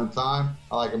Somewhere in Time.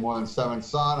 I like it more than Seventh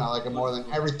Son. I like it more than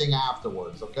everything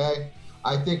afterwards, okay?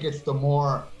 I think it's the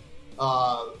more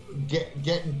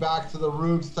getting back to the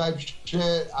roots type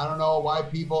shit. I don't know why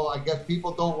I guess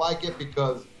people don't like it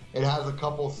because it has a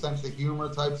couple sense of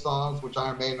humor type songs, which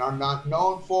Iron Maiden are not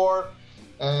known for.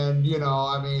 And,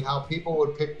 how people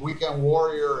would pick Weekend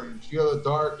Warrior and Fear the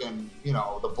Dark and,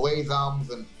 the Blaze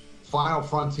albums and Final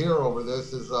Frontier over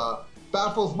this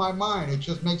baffles my mind. It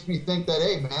just makes me think that,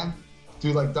 hey, man,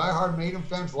 do like diehard Maiden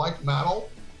fans like metal?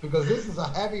 Because this is a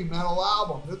heavy metal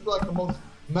album. This is like the most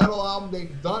metal album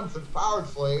they've done since Power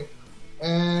Slave.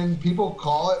 And people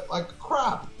call it like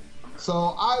crap.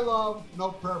 So I love No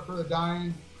Prayer for the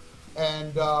Dying.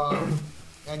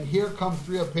 And here comes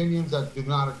 3 opinions that do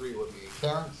not agree with me.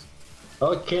 Terrence?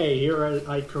 Okay, here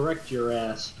I correct your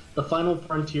ass. The Final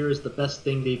Frontier is the best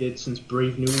thing they did since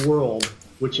Brave New World,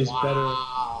 which is better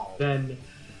than,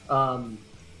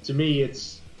 to me,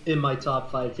 it's in my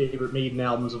top 5 favorite Maiden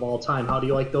albums of all time. How do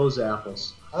you like those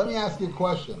apples? Let me ask you a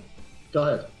question. Go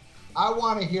ahead. I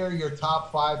want to hear your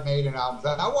top 5 Maiden albums.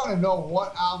 And I want to know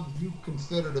what albums you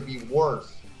consider to be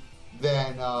worse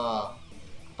than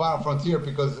Final Frontier,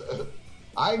 because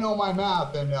I know my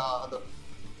math, and the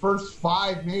first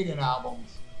 5 Maiden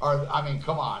albums are,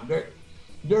 come on.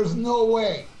 There's no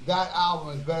way that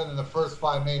album is better than the first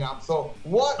 5 Maiden albums. So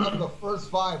what of the first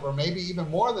 5, or maybe even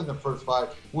more than the first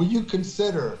 5, will you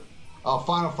consider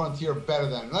Final Frontier better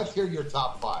than? Let's hear your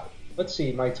top 5. Let's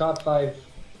see, my top 5.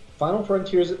 Final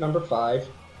Frontier is at number 5.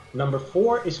 Number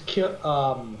 4 is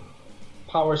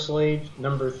Power Slave.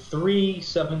 Number 3,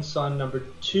 Seventh Son. Number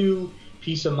 2,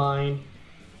 Peace of Mind.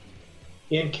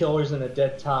 And Killers in a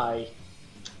Dead Tie.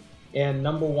 And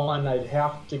number 1, I'd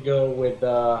have to go with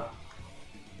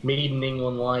Made in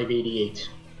England Live 88.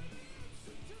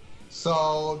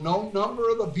 So, no Number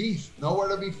of the Beast. Nowhere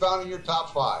to be found in your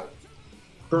top 5.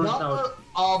 Burnt Number Out.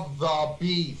 of the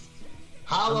Beast.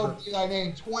 Hallowed be thy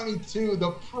name. 22,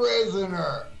 The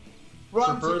Prisoner.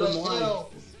 Run to the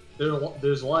Hills.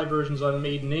 There's live versions on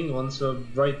Made in England, so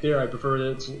right there I prefer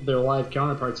that it's their live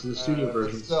counterparts to the studio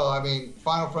versions. Still,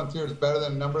 Final Frontier is better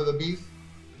than Number of the Beast?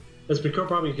 It's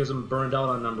probably because I'm burned out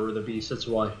on Number of the Beast, that's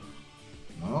why.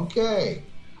 Okay.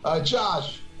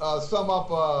 Josh, sum up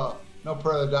No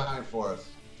Prayer of the Dying for us.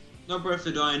 No Prayer for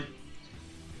the Dying.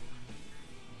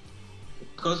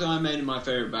 Because Iron Maiden my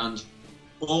favourite band,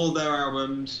 all their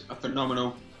albums are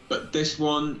phenomenal, but this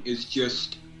one is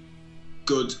just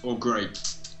good or great.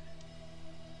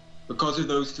 Because of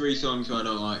those 3 songs I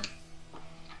don't like.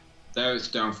 There it's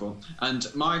downfall. And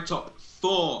my top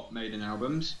 4 Maiden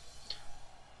albums,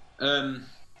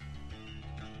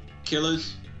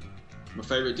 Killers, my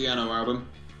favourite Diano album,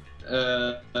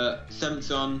 Seventh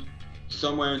Son,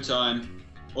 Somewhere in Time,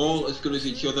 all as good as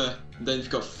each other, and then it's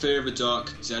got Fear of the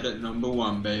Dark, dead at number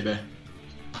 1, baby.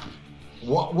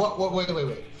 What? Wait.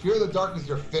 Fear of the Dark is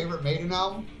your favorite Maiden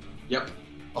album? Yep.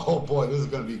 Oh boy, this is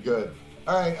going to be good.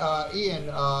 All right, Ian,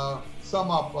 sum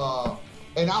up,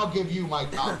 and I'll give you my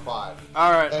top 5.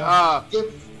 All right. And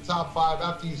give top 5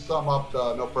 after you sum up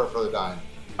No Prayer for the Dying.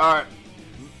 All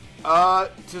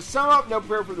right. To sum up No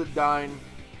Prayer for the Dying,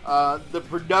 the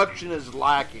production is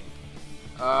lacking.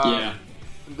 Yeah.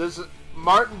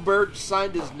 Martin Birch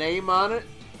signed his name on it,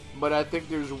 but I think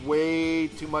there's way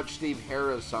too much Steve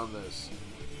Harris on this.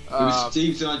 It was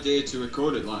Steve's idea to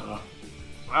record it like that.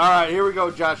 All right, here we go,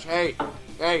 Josh. Hey,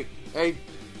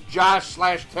 Josh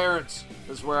 / Terrence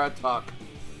is where I talk.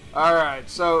 All right,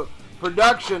 so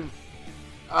production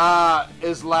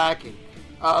is lacking.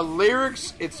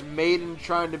 Lyrics, it's Maiden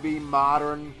trying to be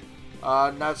modern,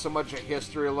 not so much a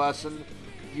history lesson.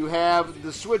 You have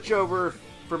the switch over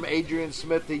from Adrian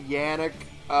Smith to Yannick.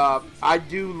 I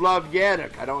do love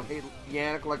Yannick. I don't hate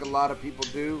Yannick like a lot of people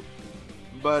do,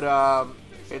 but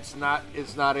it's not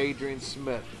Adrian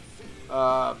Smith.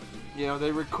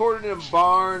 They recorded in a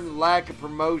barn, lack of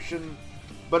promotion,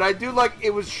 but I do like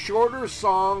it was shorter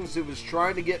songs. It was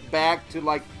trying to get back to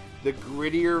like the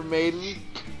grittier Maiden,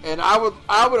 and I would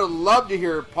have loved to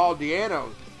hear Paul Di'Anno,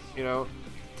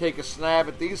 take a snap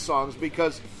at these songs,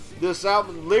 because this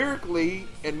album lyrically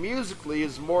and musically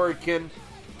is more akin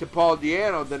to Paul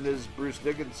Di'Anno than is Bruce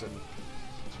Dickinson.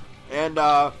 And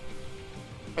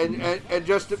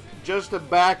just to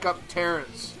back up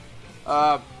Terrence,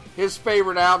 his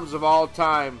favorite albums of all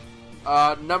time.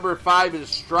 Number 5 is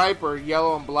Stryper,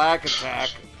 Yellow and Black Attack.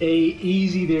 Hey,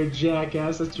 easy there,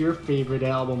 jackass. That's your favorite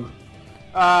album.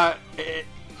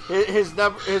 His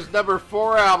number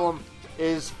 4 album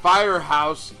is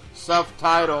Firehouse,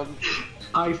 self-titled.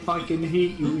 I fucking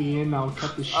hate you, Ian. I'll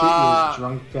cut the shit, you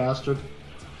drunk bastard.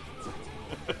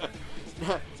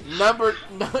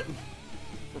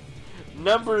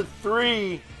 Number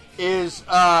 3 is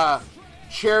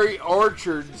Cherry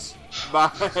Orchards by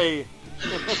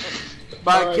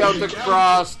Celtic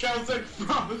Frost. Celtic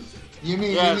Frost. You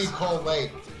mean Cold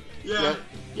Lake?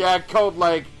 Yeah, Cold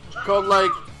Lake.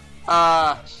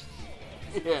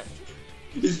 Yeah.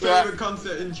 His favorite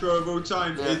concert intro of all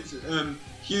time. Yeah. It's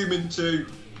Human 2.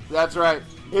 That's right.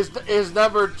 His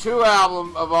number 2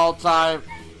 album of all time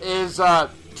is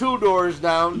 2 Doors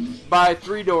Down by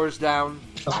 3 Doors Down.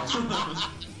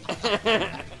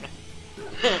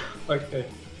 Okay.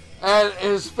 And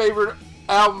his favorite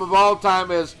album of all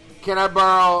time is Can I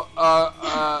Borrow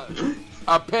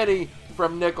a Penny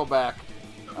from Nickelback.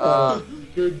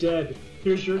 You're dead.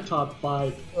 Here's your top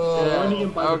 5. Okay.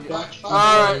 All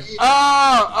right.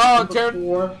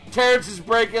 Terrence is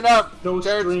breaking up. No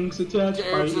Strings Attached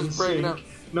Terrence by is breaking up.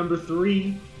 NSYNC. Number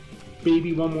 3,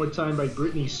 Baby One More Time by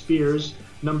Britney Spears.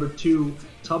 Number 2,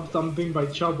 Tub Thumping by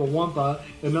Chumbawamba.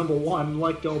 And number 1,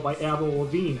 Let Go by Avril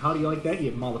Lavigne. How do you like that,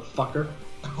 you motherfucker?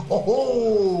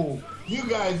 Oh, you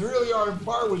guys really are in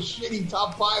par with shitty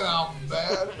top 5 albums,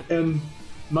 man. And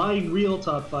my real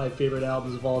top 5 favorite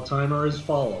albums of all time are as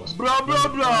follows. Blah, blah,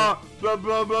 blah. Blah,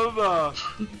 blah, blah, blah.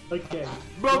 Okay.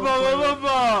 Blah, blah, blah, blah,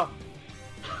 blah.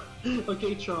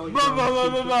 Okay, Charlie. Blah, blah, blah,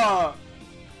 blah, blah.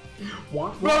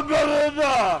 What? Blah, blah, blah,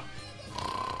 blah.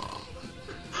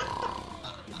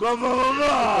 Blah, blah, blah,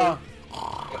 blah.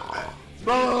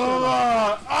 Blah, blah,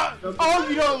 blah. Oh,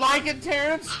 you don't like it,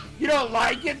 Terrence? You don't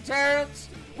like it, Terrence?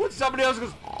 When somebody else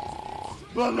goes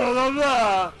blah, blah, blah,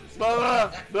 blah. Blah,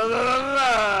 blah, blah,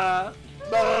 blah, blah,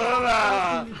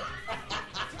 blah,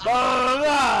 blah,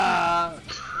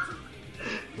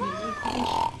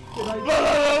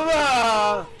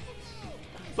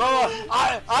 blah.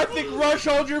 I think Rush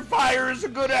Hold Your Fire is a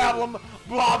good album.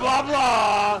 Blah, blah,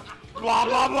 blah. Blah,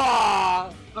 blah,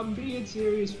 blah. I'm being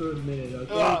serious for a minute,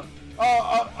 okay?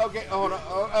 Okay, hold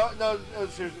on. No,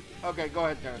 seriously. Okay, go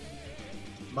ahead, Terrence.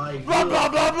 My blah, blah,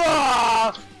 blah,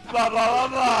 blah. Blah, blah, blah,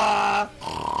 blah.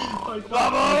 Blah, blah,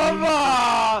 blah,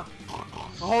 blah.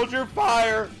 Hold Your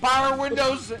Fire. Power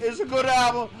Windows is a good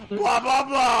album. Blah, blah,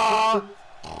 blah.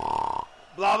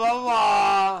 Blah, blah,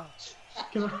 blah.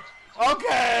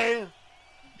 Okay.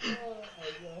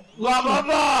 Blah, blah,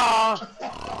 blah.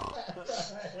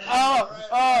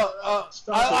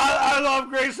 I love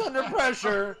Grace Under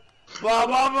Pressure. Blah,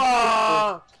 blah,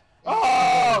 blah.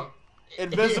 Oh,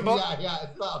 Invisible. Yeah,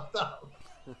 stop.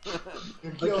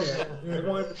 Okay, I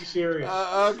want to be serious.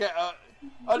 Okay.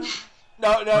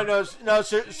 No.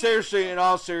 Seriously, in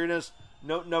all seriousness,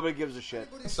 nobody gives a shit.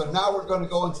 So now we're going to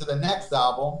go into the next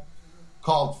album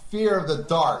called Fear of the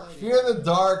Dark. Fear of the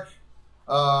Dark.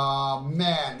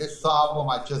 Man, this album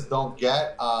I just don't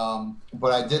get.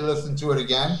 But I did listen to it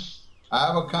again. I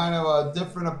have a kind of a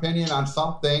different opinion on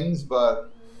some things,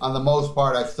 but on the most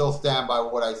part, I still stand by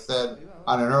what I said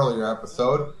on an earlier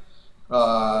episode.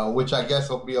 Which I guess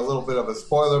will be a little bit of a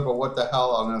spoiler, but what the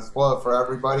hell, I'm going to spoil it for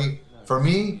everybody. For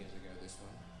me,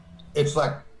 it's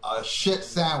like a shit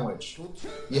sandwich.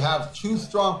 You have 2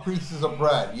 strong pieces of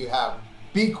bread. You have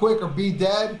Be Quick or Be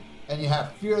Dead, and you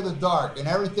have Fear of the Dark, and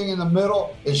everything in the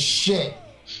middle is shit.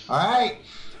 All right?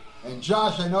 And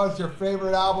Josh, I know it's your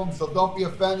favorite album, so don't be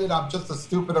offended. I'm just a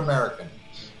stupid American.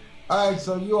 All right,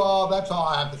 so that's all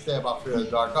I have to say about Fear of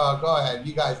the Dark. Oh, go ahead.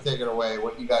 You guys take it away.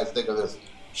 What do you guys think of this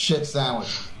shit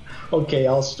sandwich? Okay,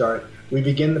 I'll start. We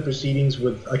begin the proceedings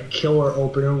with a killer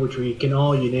opener, which we can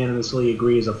all unanimously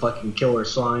agree is a fucking killer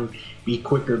song, Be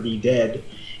Quick or Be Dead.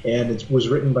 and it was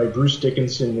written by Bruce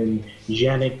Dickinson and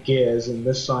Janet Giz, and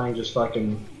this song just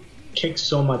fucking kicks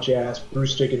so much ass.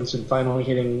 Bruce Dickinson finally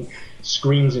hitting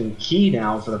screams in key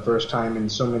now for the first time in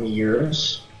so many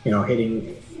years.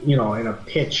 Hitting, in a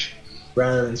pitch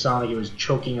rather than sound like he was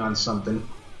choking on something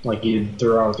like he did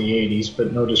throughout the 80s,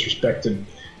 but no disrespect to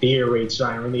the Air Raid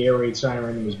Siren. The Air Raid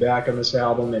Siren was back on this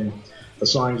album, and the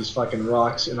song just fucking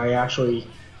rocks, and I actually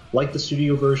like the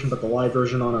studio version, but the live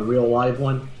version on a real live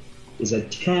one is a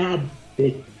tad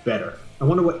bit better. I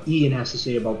wonder what Ian has to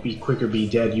say about Be Quick or Be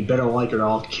Dead. You better like it or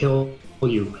I'll kill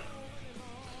you.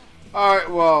 All right,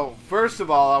 well, first of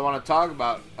all, I want to talk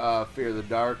about Fear of the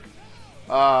Dark.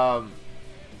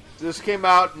 This came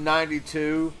out in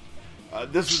 92.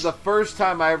 This was the first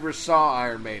time I ever saw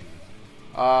Iron Maiden.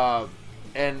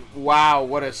 And wow,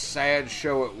 what a sad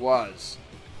show it was.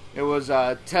 It was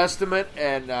Testament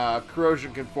and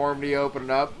Corrosion Conformity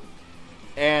opening up.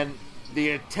 And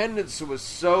the attendance was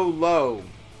so low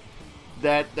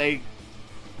that they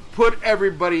put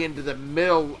everybody into the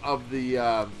middle of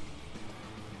the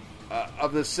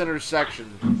center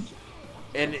section.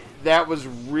 And that was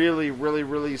really, really,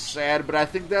 really sad. But I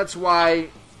think that's why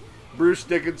Bruce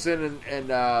Dickinson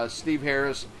and Steve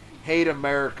Harris hate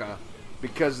America.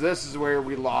 Because this is where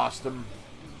we lost them.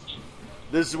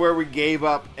 This is where we gave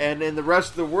up. And in the rest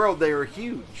of the world, they were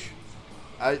huge.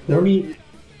 I forgot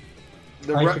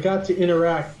to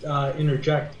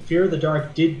interject. Fear of the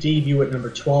Dark did debut at number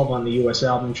 12 on the U.S.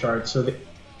 album chart. So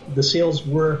the sales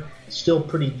were still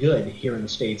pretty good here in the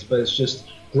States. But it's just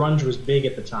grunge was big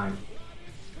at the time.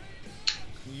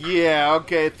 Yeah,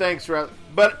 okay, thanks, Ralph.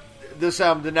 But this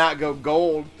album did not go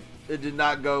gold. It did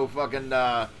not go fucking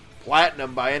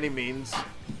platinum by any means.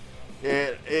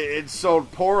 It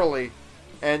sold poorly,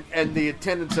 and the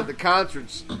attendance at the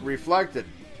concerts reflected.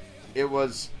 It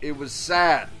was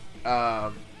sad,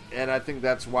 and I think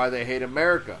that's why they hate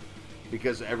America,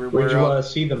 because everywhere. Where'd you want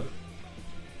to see them?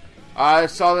 I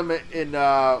saw them in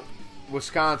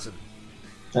Wisconsin.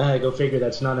 Go figure.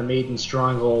 That's not a Maiden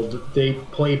stronghold. They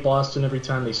play Boston every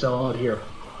time they sell out here.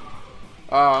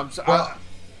 I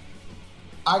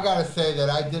gotta say that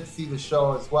I did see the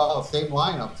show as well. Same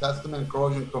lineup, Testament,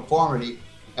 Corrosion Conformity,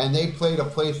 and they played a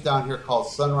place down here called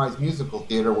Sunrise Musical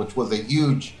Theater, which was a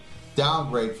huge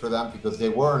downgrade for them because they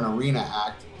were an arena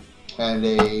act, and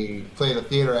they played a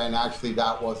theater, and actually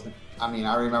that wasn't. I mean,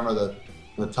 I remember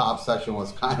the top section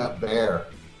was kind of bare.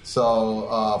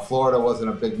 So Florida wasn't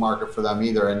a big market for them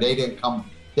either, and they didn't come.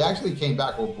 They actually came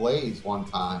back with Blaze one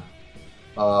time,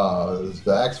 it was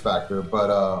the X Factor,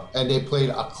 and they played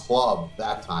a club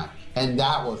that time, and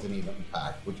that wasn't even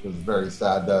packed, which was very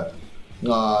sad. It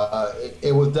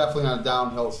was definitely on a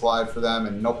downhill slide for them,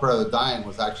 and No Prayer of the Dying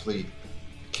was actually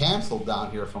canceled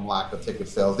down here from lack of ticket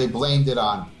sales. They blamed it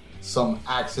on some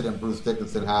accident Bruce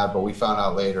Dickinson had, but we found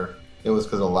out later it was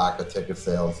because of lack of ticket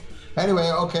sales.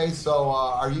 Anyway, okay, so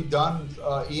are you done,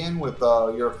 Ian, with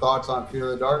your thoughts on Fear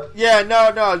of the Dark? Yeah,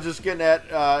 no, just getting at,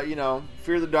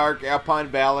 Fear of the Dark, Alpine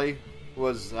Valley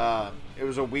was, it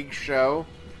was a weak show,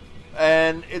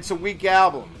 and it's a weak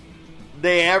album.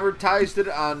 They advertised it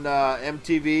on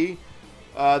MTV.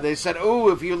 They said,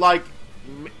 if you like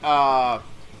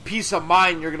Peace of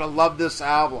Mind, you're going to love this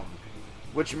album,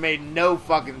 which made no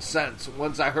fucking sense.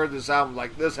 Once I heard this album,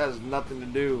 like, this has nothing to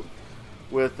do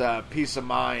with Peace of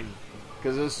Mind,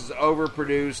 because this is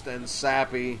overproduced and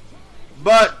sappy.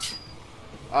 But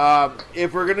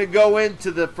if we're gonna go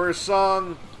into the first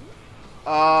song,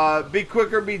 Be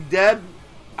Quick or Be Dead,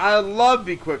 I love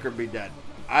Be Quick or Be Dead.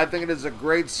 I think it is a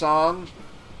great song.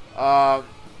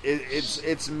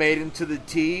 It's made into the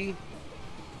T,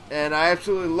 and I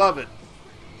absolutely love it.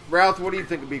 Ralph, what do you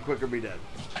think of Be Quick or Be Dead?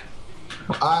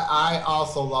 I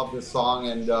also love this song,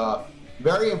 and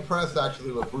very impressed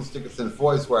actually with Bruce Dickinson's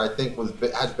voice, where I think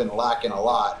has been lacking a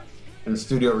lot in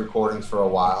studio recordings for a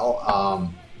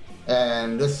while.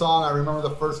 And this song, I remember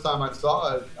the first time I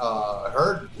saw it,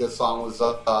 heard this song was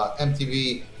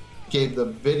MTV gave the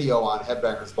video on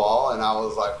Headbangers Ball, and I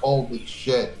was like, holy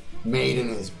shit, Maiden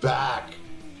is back.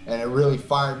 And it really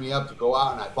fired me up to go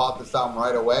out, and I bought this album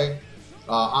right away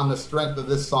on the strength of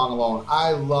this song alone.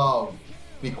 I love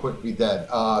Be Quick, Be Dead.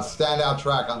 Standout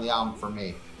track on the album for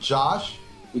me. Josh?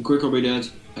 Be Quick or Be Dead,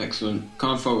 excellent.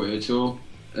 Can't fault it at all.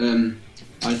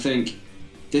 I think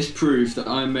this proved that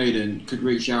Iron Maiden could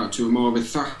reach out to a more of a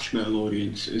thrash metal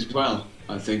audience as well.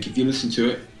 I think if you listen to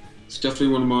it, it's definitely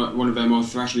one of their more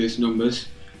thrashiest numbers.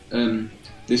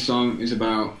 This song is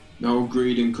about the whole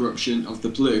greed and corruption of the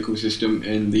political system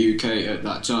in the UK at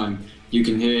that time. You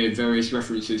can hear various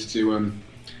references to an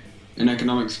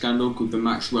economic scandal called the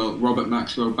Robert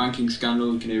Maxwell banking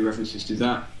scandal. You can hear references to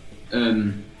that.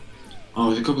 Oh,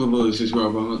 there's a couple of others as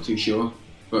well, but I'm not too sure.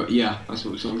 But yeah, that's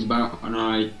what the song's about, and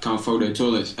I can't fault it at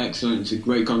all. It's excellent. It's a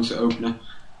great concert opener.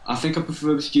 I think I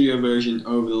prefer the studio version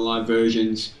over the live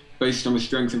versions based on the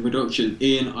strength of production.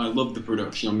 Ian, I love the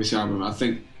production on this album. I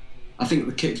think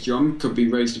the kick drum could be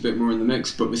raised a bit more in the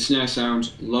mix, but the snare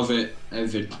sound, love it.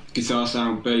 The guitar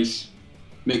sound, bass,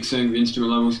 mixing, the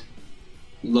instrument levels,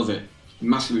 love it.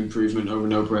 Massive improvement over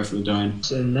No Prayer for the Dying.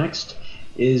 And next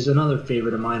is another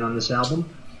favorite of mine on this album,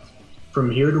 From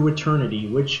Here to Eternity,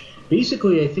 which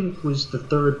basically I think was the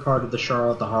third part of the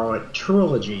Charlotte the Harlot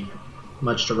trilogy,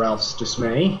 much to Ralph's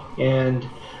dismay, and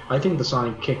I think the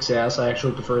song kicks ass. I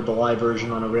actually preferred the live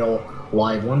version on a real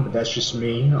live one, but that's just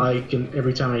me.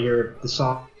 Every time I hear the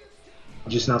song, I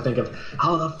just now think of,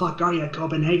 how the fuck are you,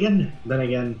 Copenhagen? Then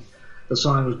again, the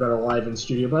song was better live in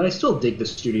studio, but I still dig the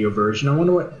studio version. I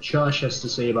wonder what Josh has to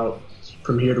say about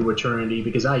From Here to Eternity,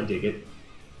 because I dig it.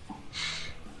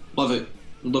 Love it.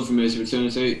 Love From Here to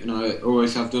Eternity, and I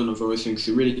always have done. I've always think it's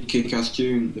a really kick-ass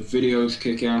tune. The video's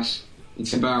kick-ass.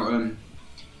 It's about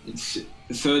it's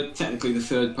technically the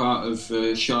third part of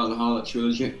Charlotte the Harlot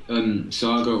trilogy,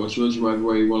 saga or trilogy, whatever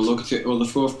way you want to look at it, or the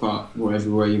fourth part, whatever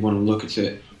way you want to look at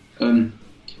it.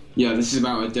 Yeah, this is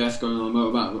about a death going on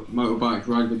a motorbike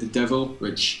ride with the devil,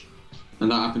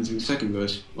 and that happens in the second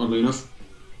verse, oddly enough.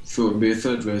 Thought it would be a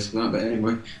third verse for that, but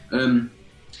anyway.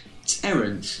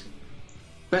 Terence,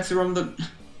 better on the...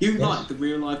 You like the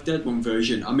Real Life Dead One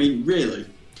version? I mean, really?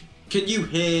 Can you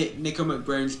hear Nico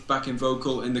McBrain's backing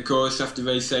vocal in the chorus after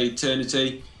they say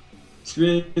eternity? It's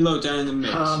really low down in the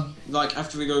mix. Like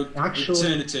after they go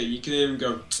eternity, you can hear him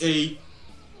go T,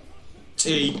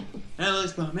 hell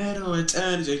is my metal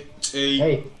eternity, T.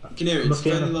 Hey, you can hear it, it's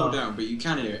fairly low down, but you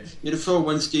can hear it. You'd have thought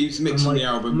when Steve's mixing the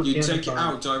album, you'd take it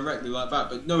out directly like that,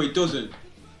 but no, he doesn't.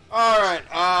 Alright,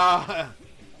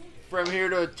 From Here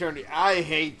to Eternity. I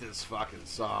hate this fucking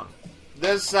song.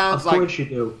 This sounds like... Of course you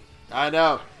do. I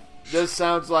know. This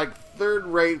sounds like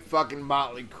third-rate fucking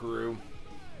Motley Crue.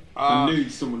 I knew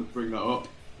someone would bring that up.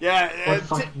 Yeah,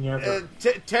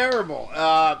 terrible.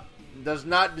 Does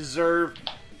not deserve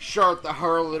Charlotte the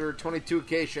Harlot or 22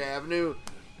 Acacia Avenue.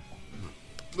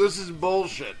 This is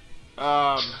bullshit.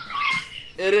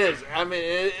 It is. I mean,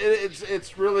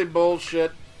 it's really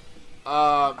bullshit.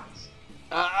 I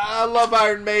love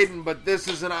Iron Maiden, but this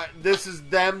is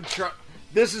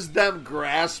them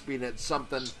grasping at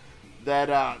something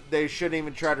that they shouldn't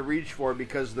even try to reach for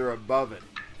because they're above it.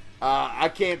 I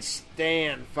can't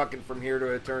stand fucking From Here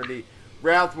to Eternity.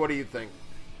 Ralph, what do you think?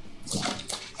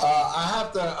 I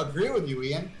have to agree with you,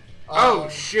 Ian. Oh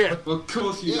shit! Of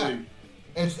course you do.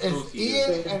 It's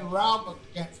Ian and Ralph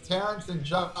against Terence and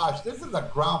Josh. This is a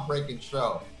groundbreaking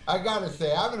show. I gotta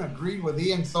say, I haven't agreed with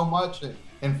Ian so much in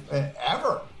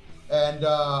ever. And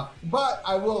but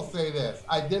I will say this: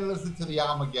 I did listen to the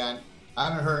album again. I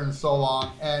haven't heard it in so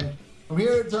long, and From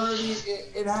Here to Eternity,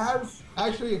 it has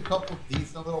actually a couple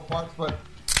decent little parts, but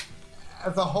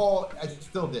as a whole, I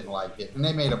still didn't like it. And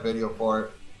they made a video for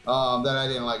it that I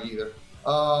didn't like either.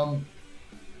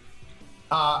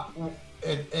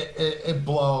 It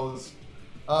blows.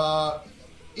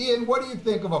 Ian, what do you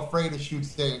think of Afraid to Shoot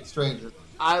Strangers?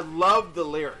 I love the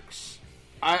lyrics.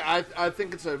 I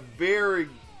think it's a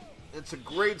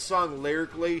great song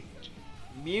lyrically.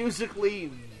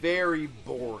 Musically, very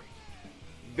boring.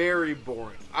 Very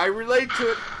boring. I relate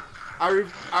to it.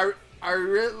 I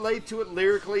relate to it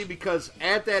lyrically because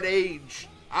at that age,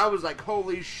 I was like,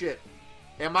 holy shit,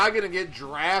 am I going to get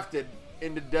drafted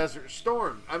into Desert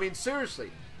Storm? I mean,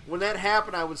 seriously, when that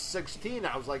happened, I was 16.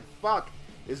 I was like, fuck,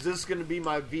 is this going to be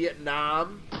my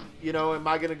Vietnam? You know, am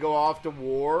I going to go off to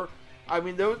war? I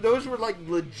mean, those were like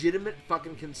legitimate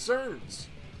fucking concerns.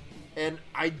 And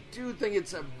I do think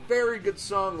it's a very good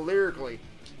song lyrically,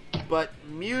 but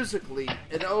musically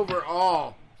and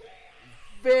overall,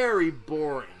 very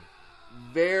boring.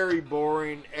 Very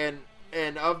boring, and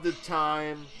of the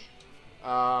time,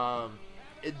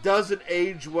 it doesn't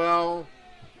age well,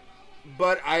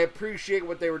 but I appreciate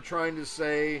what they were trying to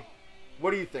say.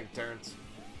 What do you think, Terrence?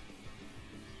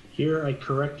 Here I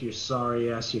correct your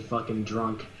sorry ass, you fucking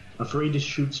drunk. Afraid to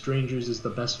Shoot Strangers is the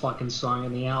best fucking song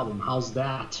in the album. How's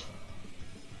that?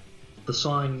 The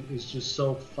song is just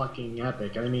so fucking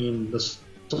epic. I mean, the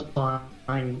song,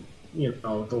 you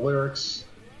know, the lyrics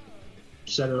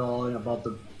said it all about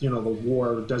the, you know, the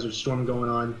war, the Desert Storm going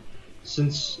on.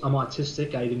 Since I'm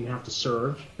autistic, I didn't have to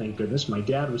serve. Thank goodness. My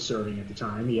dad was serving at the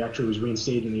time. He actually was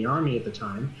reinstated in the Army at the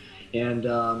time. And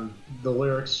the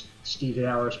lyrics Steve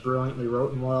Harris brilliantly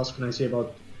wrote. And what else can I say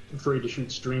about Afraid to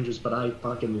Shoot Strangers? But I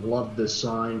fucking love this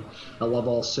song. I love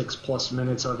all 6+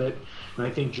 minutes of it. And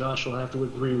I think Josh will have to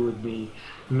agree with me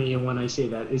when I say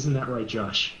that. Isn't that right,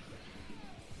 Josh?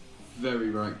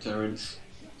 very right, Terence.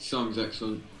 Song's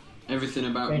excellent. Everything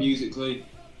about Thank you. musically,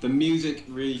 the music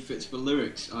really fits the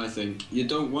lyrics, I think. You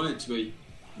don't want it to be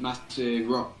massive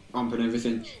rock romp and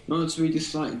everything. You want it to be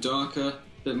just slightly darker,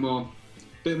 bit more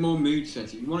mood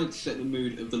setting. You want it to set the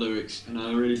mood of the lyrics, and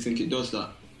I really think it does that.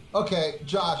 Okay,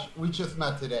 Josh, we just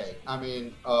met today. I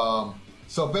mean,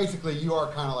 so basically you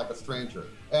are kind of like a stranger.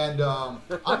 And I'm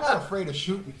not afraid of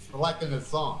shooting for liking this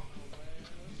song.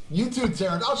 You too,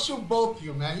 Terrence. I'll shoot both of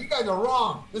you, man. You guys are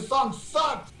wrong. This song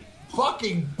sucks.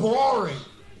 Fucking boring.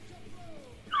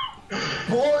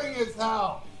 Boring as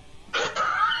hell.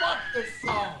 Fuck this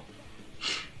song.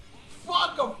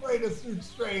 Fuck Afraid to Shoot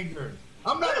Strangers.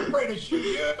 I'm not afraid to shoot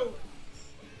you.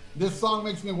 This song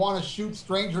makes me want to shoot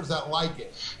strangers that like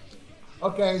it.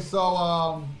 Okay,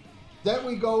 so then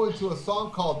we go into a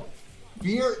song called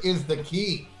Fear is the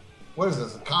Key. What is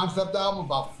this, a concept album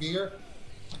about fear?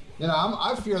 You know,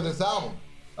 I fear this album.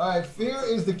 All right, Fear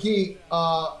is the Key.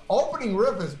 Opening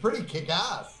riff is pretty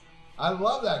kick-ass. I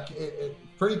love that. It's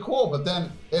pretty cool, but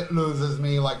then it loses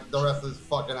me like the rest of this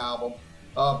fucking album.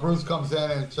 Bruce comes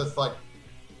in and it's just like,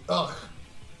 ugh.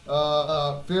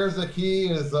 Fear is the Key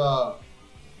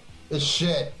is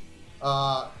shit.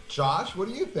 Josh, what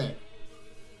do you think?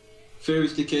 Fear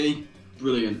is the Key,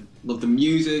 brilliant. Love the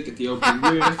music at the opening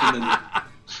riff, and then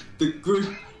the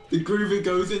groove it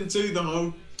goes into the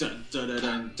whole.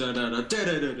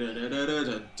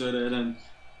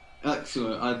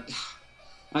 Excellent.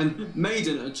 And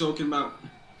Maiden are talking about.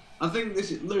 I think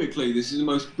this is lyrically, this is the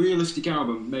most realistic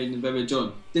album Maiden have ever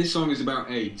done. This song is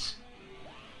about AIDS.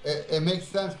 It makes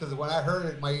sense because when I heard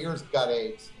it, my ears got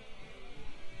AIDS.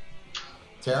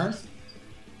 Terrence?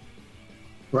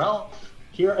 Ralph,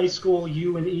 here I school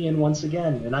you and Ian once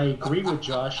again, and I agree with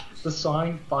Josh. The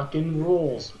song fucking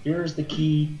rules. Here's the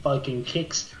Key fucking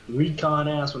kicks recon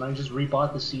ass. When I just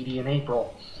rebought the CD in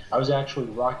April, I was actually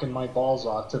rocking my balls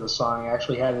off to the song. I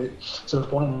actually had it to the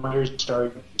point where my ears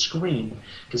started to scream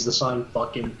because the song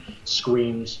fucking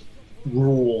screams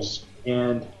rules.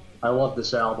 And I love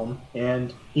this album.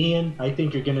 And Ian, I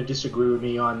think you're going to disagree with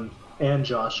me and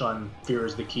Josh on Fear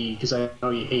is the Key because I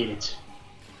know you hate it.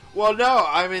 Well, no,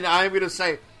 I mean, I'm going to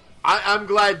say, I'm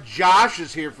glad Josh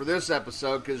is here for this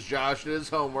episode because Josh did his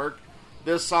homework.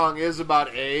 This song is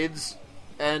about AIDS,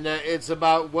 and it's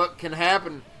about what can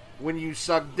happen when you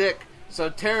suck dick. So,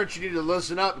 Terrence, you need to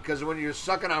listen up because when you're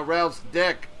sucking on Ralph's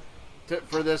dick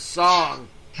for this song,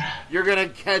 you're going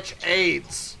to catch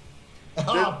AIDS.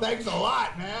 Oh, thanks a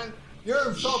lot, man. You're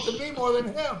insulting me more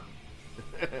than him.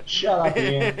 Shut up,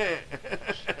 Ian.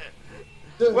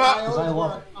 Dude, Well, I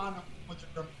love it.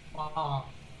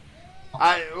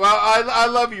 I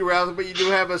love you, Ralph, but you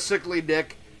do have a sickly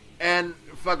dick, and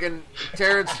fucking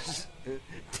Terrence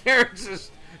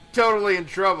is totally in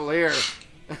trouble here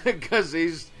because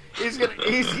he's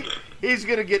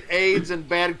gonna get AIDS and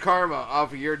bad karma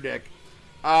off of your dick.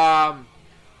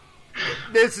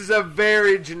 This is a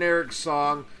very generic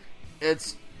song.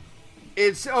 It's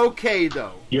okay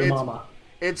though. Your mama.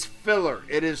 It's filler.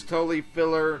 It is totally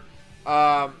filler.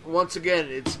 Once again,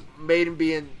 it's Maiden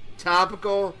being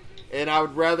topical, and I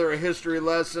would rather a history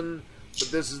lesson, but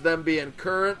this is them being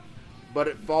current, but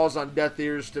it falls on deaf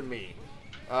ears to me.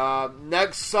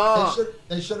 Next song.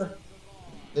 They should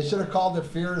have called it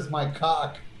 "Fear Is My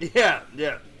Cock." Yeah.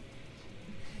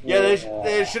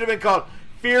 They should have been called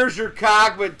 "Fear's Your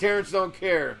Cock," but Terrence don't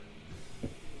care.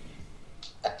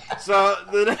 So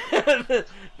the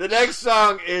next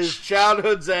song is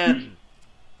 "Childhood's End."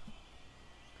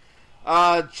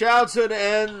 Childhood's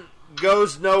End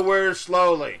goes nowhere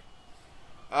slowly.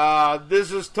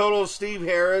 This is total Steve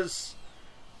Harris,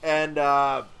 and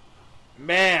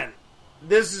man,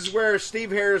 this is where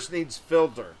Steve Harris needs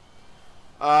filter.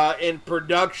 In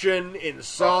production, in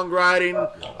songwriting,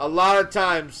 a lot of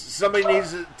times somebody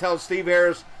needs to tell Steve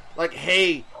Harris, like,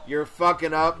 hey, you're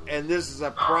fucking up, and this is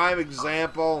a prime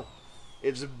example.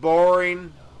 It's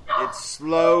boring, it's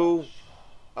slow.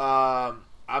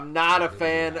 I'm not a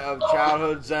fan of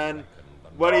Childhood's End.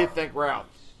 What do you think, Ralph?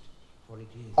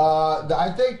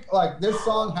 I think like this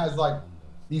song has like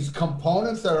these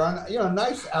components that are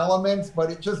nice elements,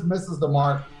 but it just misses the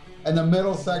mark. And the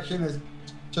middle section is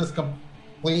just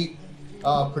complete,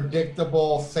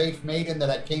 predictable, safe Maiden that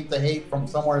I came to hate from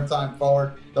Somewhere in Time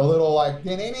Forward. The little like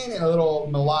and a little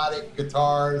melodic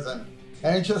guitars and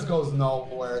it just goes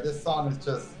nowhere. This song is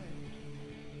just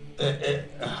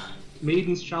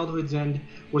Maiden's Childhood's End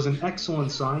was an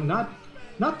excellent song.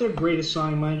 Not their greatest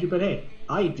song, mind you, but hey,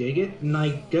 I dig it, and I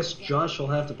guess Josh will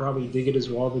have to probably dig it as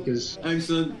well because...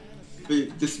 Excellent.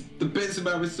 The bits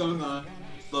about this song I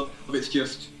love, it's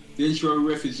just The intro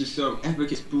riff is just so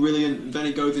epic, it's brilliant, and then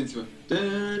it goes into it.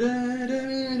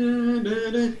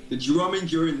 The drumming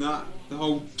during that, the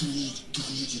whole...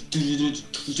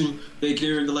 You can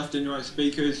hear in the left and right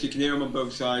speakers, you can hear them on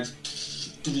both sides.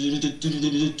 It's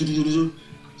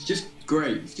just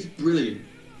great, it's just brilliant.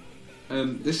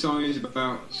 This song is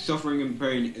about suffering and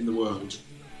pain in the world.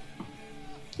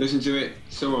 Listen to it,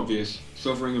 so obvious.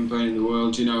 Suffering and pain in the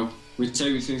world, you know. We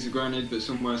take these things for granted, but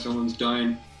somewhere someone's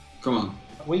dying. Come on.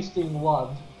 Wasting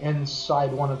Love,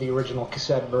 inside one of the original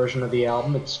cassette version of the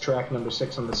album. It's track number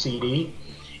 6 on the CD.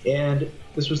 And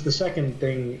this was the second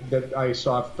thing that I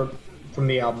saw from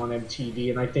the album on MTV,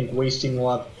 and I think Wasting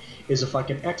Love is a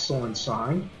fucking excellent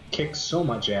song. Kicks so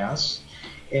much ass.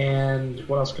 And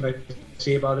what else can I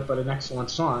say about it but an excellent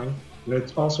song? And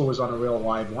it also was on a real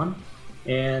live one.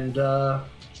 And I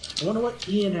wonder what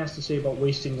Ian has to say about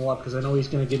Wasting Love, because I know he's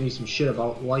going to give me some shit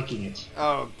about liking it.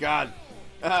 Oh, God.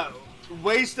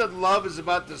 Wasted Love is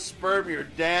about the sperm your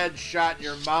dad shot in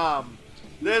your mom.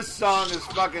 This song is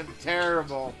fucking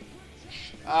terrible.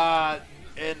 And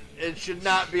it should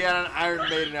not be on an Iron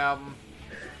Maiden album.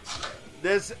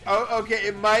 Okay,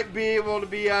 it might be able to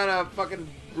be on a fucking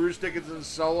Bruce Dickinson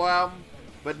solo album,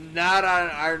 but not on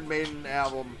an Iron Maiden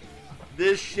album.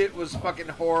 This shit was fucking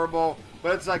horrible.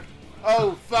 But it's like,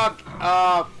 oh, fuck,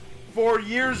 4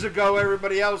 years ago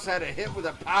everybody else had a hit with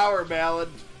a power ballad.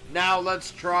 Now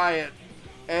let's try it.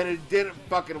 And it didn't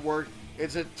fucking work.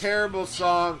 It's a terrible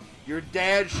song. Your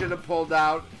dad should have pulled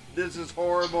out. This is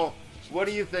horrible. What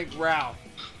do you think, Ralph?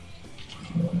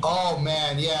 Oh,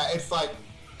 man, yeah, it's like,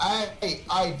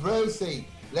 hey, Brucey,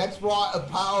 let's write a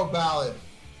power ballad.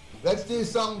 Let's do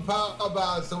something power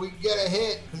ballad so we can get a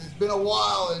hit, because it's been a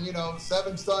while, and, you know,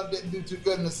 Seven Son didn't do too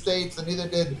good in the States, and neither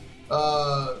did,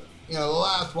 the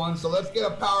last one, so let's get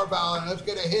a power ballad, and let's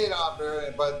get a hit off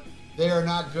there, but they are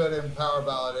not good in power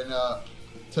ballad, and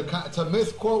to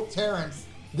misquote Terrence,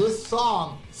 this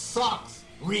song sucks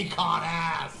recon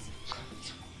ass.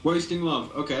 Wasting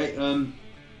Love, okay,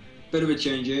 bit of a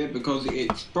change here, because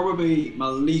it's probably my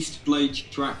least played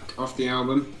track off the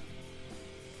album.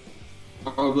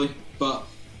 Probably, but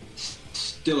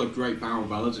still a great power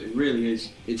ballad. It really is.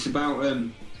 It's about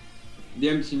the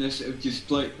emptiness of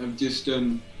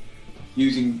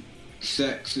using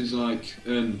sex as like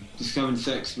just having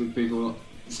sex with people,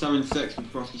 just having sex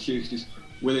with prostitutes, just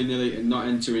willy-nilly and not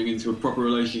entering into a proper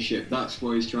relationship. That's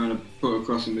what he's trying to put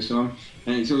across in the song.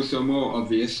 And it's also more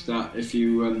obvious that if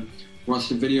you watch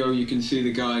the video, you can see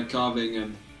the guy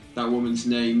carving that woman's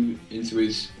name into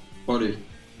his body.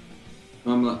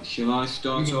 Shall I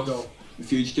start off? Go. The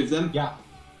Fugitive then? Yeah.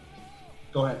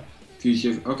 Go ahead.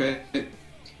 Fugitive, okay.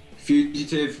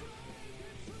 Fugitive.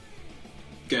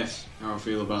 Guess how I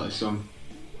feel about this song.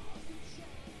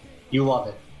 You love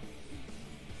it.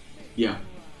 Yeah.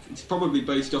 It's probably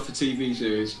based off a TV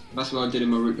series. That's what I did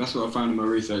that's what I found in my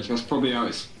research. That's probably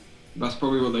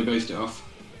what they based it off.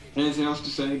 Anything else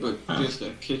to say but just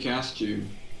a kick-ass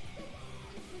tune.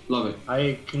 Love it.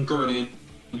 I concur. Go on, Ian.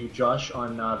 You, Josh,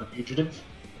 on The Fugitive,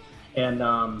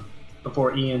 and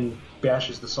before Ian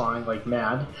bashes the song like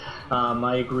mad,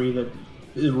 I agree that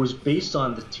it was based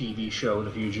on the TV show The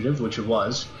Fugitive, which it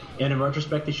was, and in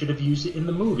retrospect they should have used it in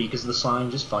the movie because the song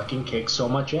just fucking kicks so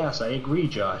much ass. I agree,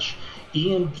 Josh.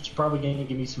 Ian's probably going to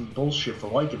give me some bullshit for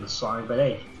liking the song, but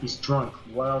hey, he's drunk.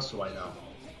 What else do I know?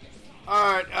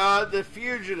 Alright, The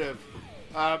Fugitive.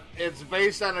 It's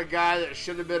based on a guy that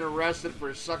should have been arrested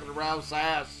for sucking Ralph's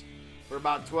ass for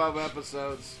about 12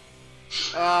 episodes.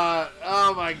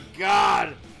 Oh my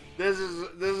God, this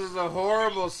is a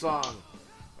horrible song.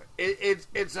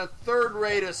 It's a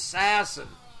third-rate assassin,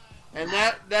 and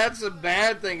that's a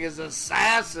bad thing. Is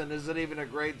Assassin isn't even a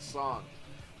great song,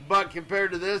 but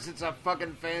compared to this, it's a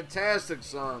fucking fantastic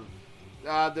song.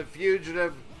 The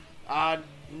Fugitive,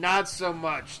 not so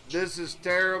much. This is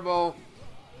terrible.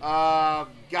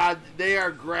 God, they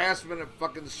are grasping at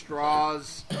fucking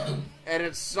straws, and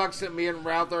it sucks that me and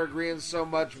Ralph are agreeing so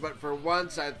much, but for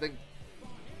once I think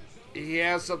he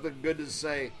has something good to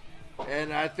say,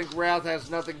 and I think Ralph has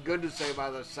nothing good to say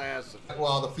about Assassin.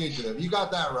 Well, The Fugitive, you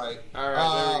got that right. All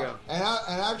right, there we go.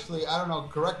 And actually, I don't know,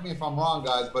 correct me if I'm wrong,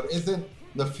 guys, but isn't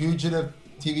The Fugitive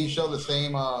TV show the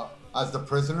same as The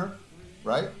Prisoner,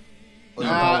 right? Or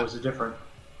Was it different?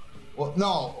 Well,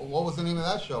 no, what was the name of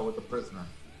that show with The Prisoner?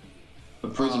 The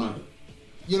Prisoner.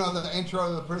 You know, the intro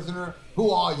of The Prisoner?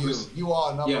 Who are you? You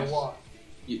are number one.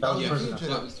 That was Yes, Prisoner.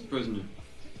 that was The Prisoner.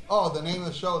 Oh, the name of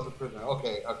the show is The Prisoner.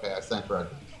 Okay, I stand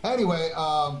corrected. Anyway,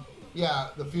 yeah,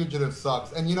 The Fugitive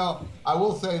sucks. And, you know, I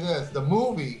will say this. The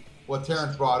movie, what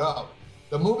Terrence brought up,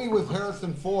 the movie with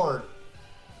Harrison Ford,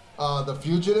 The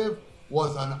Fugitive,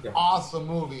 was an awesome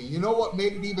movie. You know what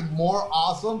made it even more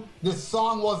awesome? This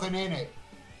song wasn't in it.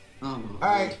 All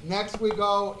right, next we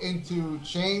go into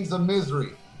Chains of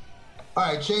Misery. All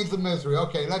right, Chains of Misery.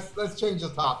 Okay, let's change the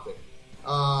topic.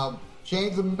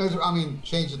 Chains of Misery. I mean,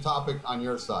 change the topic on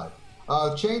your side.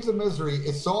 Chains of Misery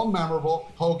is so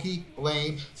memorable, hokey,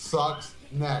 lame, sucks.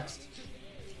 Next.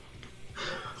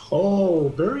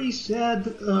 Oh, very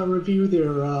sad review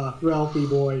there, Ralphie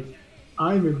boy.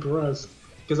 I'm impressed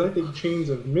because I think Chains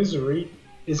of Misery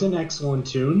is an excellent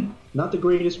tune. Not the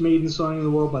greatest Maiden song in the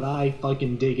world, but I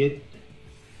fucking dig it.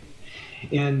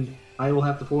 And I will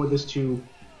have to forward this to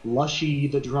Lushy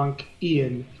the drunk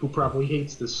Ian, who probably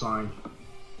hates this song.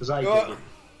 Because I dig it.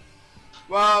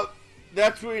 Well,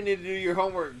 that's where you need to do your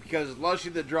homework, because Lushy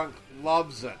the drunk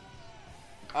loves it.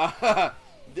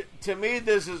 To me,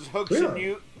 this is Hooks in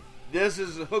You. This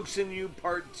is Hooks in You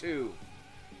Part 2.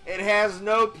 It has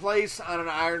no place on an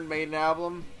Iron Maiden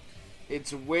album.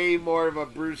 It's way more of a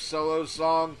Bruce solo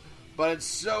song, but it's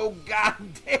so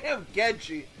goddamn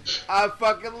catchy. I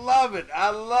fucking love it.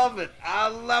 I love it. I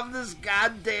love this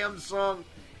goddamn song,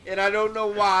 and I don't know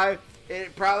why.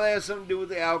 It probably has something to do with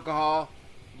the alcohol,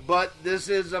 but this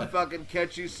is a fucking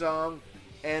catchy song,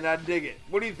 and I dig it.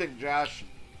 What do you think, Josh?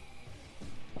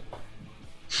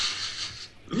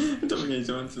 I don't need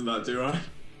to answer that, do I?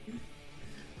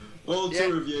 All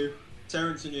two of you,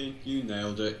 Terence and Ian, you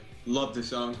nailed it. Love the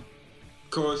song.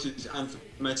 Chorus is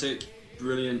anthematic,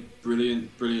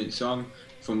 brilliant song.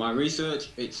 From my research,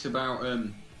 it's about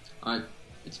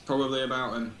it's probably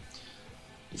about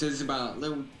it says it's about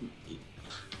little.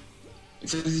 It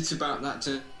says it's about that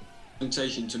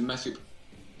temptation to mess up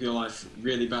your life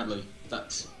really badly.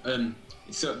 That's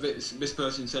this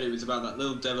person said it was about that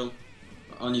little devil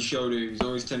on your shoulder who's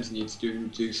always tempting you to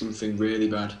do something really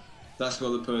bad. That's what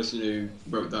the person who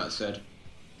wrote that said.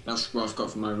 That's what I've got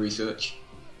from my research.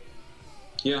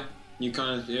 Yeah, you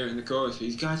kind of hear it in the chorus.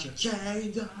 He's got your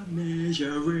chains of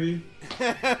misery.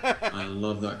 I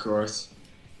love that chorus.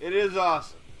 It is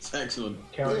awesome. It's excellent.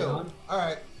 Carry on. All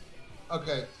right.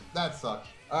 Okay, that sucks.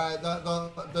 All right,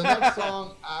 the next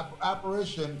song,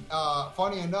 Apparition.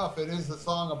 Funny enough, it is a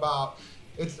song about.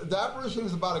 The Apparition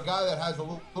is about a guy that has a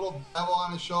little devil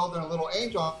on his shoulder and a little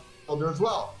angel on his shoulder as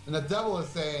well. And the devil is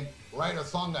saying, "Write a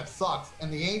song that sucks,"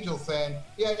 and the angel's saying,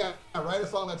 "Yeah, write a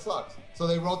song that sucks." So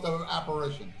they wrote the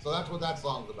Apparition. So that's what that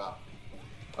song's about.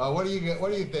 What do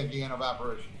you think, Ian, of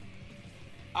Apparition?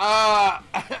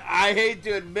 I hate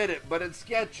to admit it, but it's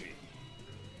sketchy.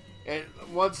 And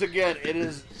once again, it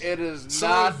is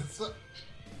not.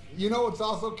 You know what's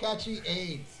also catchy?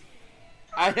 AIDS.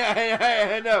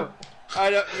 I know.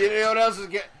 You know what else is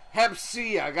Hep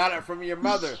C? I got it from your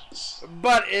mother,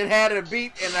 but it had a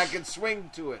beat and I could swing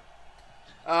to it.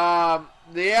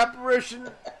 The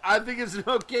Apparition, I think, is an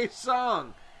okay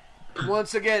song.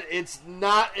 Once again, it's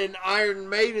not an Iron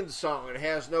Maiden song. It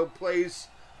has no place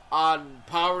on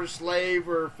Power Slave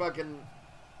or fucking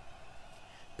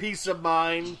Peace of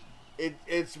Mind.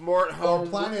 It's more at home. Or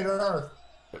Planet Earth.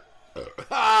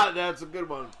 That's a good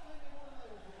one.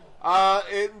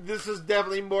 This is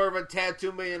definitely more of a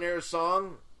Tattoo Millionaire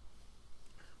song,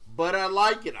 but I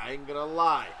like it. I ain't gonna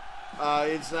lie.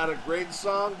 It's not a great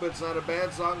song, but it's not a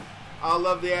bad song. I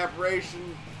love the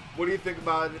Apparition. What do you think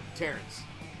about it, Terence?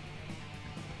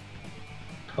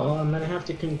 I'm gonna have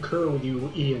to concur with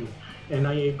you, Ian, and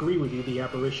I agree with you. The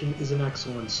Apparition is an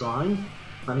excellent song.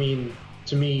 I mean,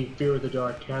 to me, Fear of the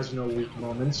Dark has no weak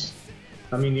moments.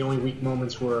 I mean, the only weak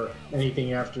moments were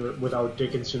anything after without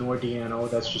Dickinson or Di'Anno.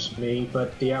 That's just me.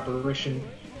 But the Apparition,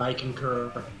 I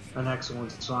concur, an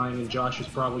excellent song, and Josh is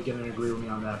probably going to agree with me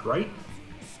on that, right?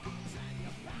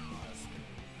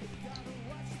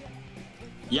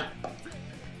 Yeah.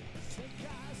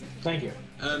 Thank you.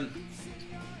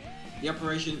 The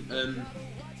Apparition,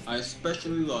 I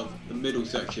especially love the middle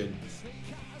section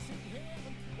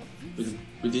with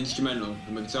the instrumental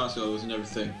and the guitar solos and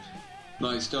everything.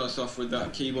 Like, it starts off with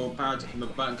that keyboard pad in the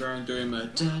background doing a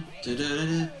da da da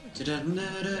da da da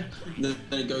da, and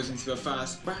then it goes into a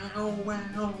fast wow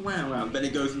wow wow wow. Then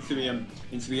it goes into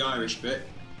the Irish bit.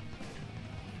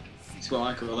 That's what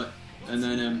I call it. And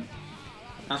then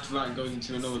after that, it goes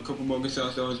into another couple more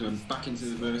guitar solos and back into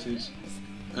the verses.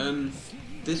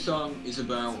 This song is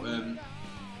about a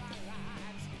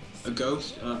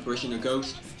ghost, an apparition, a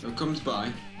ghost that comes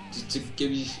by to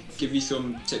give you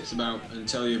some tips about and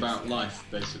tell you about life,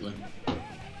 basically.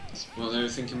 That's what they were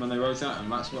thinking when they wrote that, and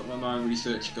that's what my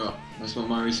research got. That's what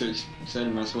my research said,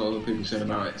 and that's what other people said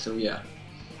about it. So yeah,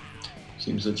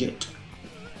 seems legit.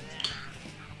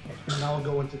 And now I'll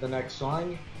go into the next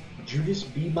song. Judas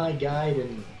Be My Guide,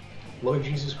 and Lord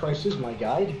Jesus Christ is my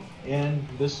guide, and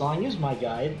this song is my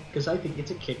guide because I think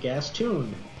it's a kick-ass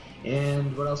tune.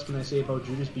 And what else can I say about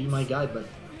Judas Be My Guide? But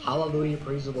hallelujah,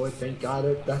 praise the Lord, thank God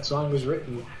that song was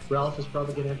written. Ralph is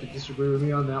probably going to have to disagree with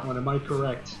me on that one. Am I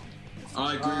correct?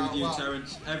 I agree with you,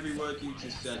 Terrence. Every word you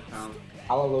just said, pal.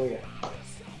 Hallelujah.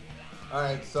 All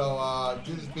right, so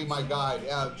Judas Be My Guide.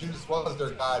 Yeah, Judas was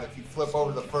their guide. If you flip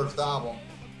over the first album,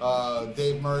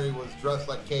 Dave Murray was dressed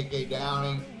like K.K.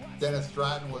 Downing. Dennis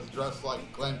Stratton was dressed like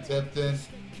Glenn Tipton.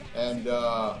 And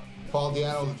Paul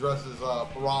Di'Anno was dressed as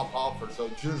Rob Halford. So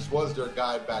Judas was their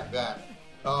guide back then.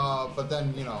 But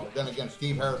then, then again,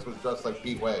 Steve Harris was dressed like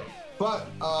Pete Way. But,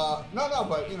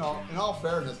 but, in all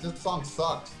fairness, this song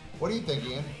sucks. What do you think,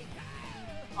 Ian?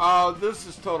 This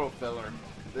is total filler.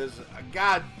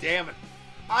 God damn it.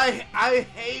 I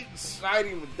hate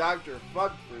siding with Dr.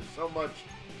 Fuck for so much.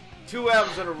 2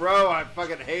 albums in a row, I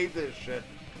fucking hate this shit.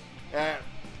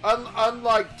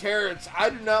 Unlike Terrence, I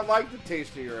do not like the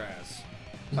taste of your ass.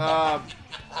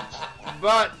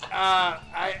 But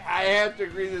I have to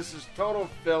agree this is total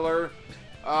filler.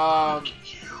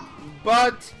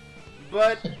 But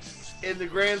in the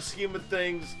grand scheme of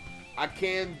things, I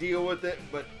can deal with it.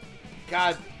 But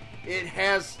God,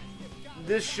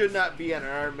 this should not be an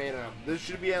Iron Maiden album. This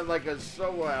should be on like a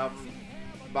solo album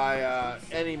by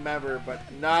any member, but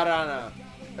not on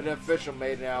an official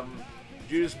Maiden album.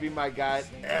 Judas Be My Guide.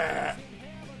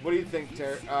 What do you think,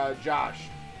 Josh?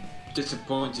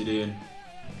 Disappointed, Ian.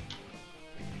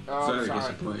 Oh, Very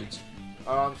disappointed.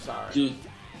 Oh, I'm sorry.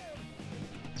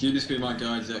 Judas Be My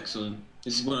Guide is excellent.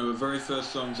 This is one of the very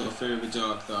first songs of Fear of the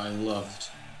Dark that I loved.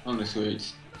 Honestly,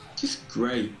 it's just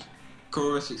great.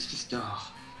 Chorus, it's just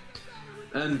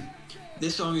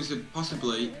this song is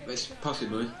possibly,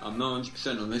 I'm not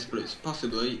 100% on this, but it's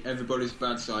possibly everybody's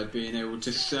bad side being able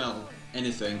to sell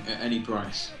anything at any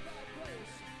price.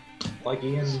 Like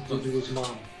Ian did to his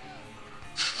mom.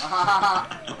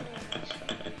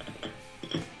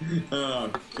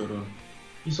 Oh, good on.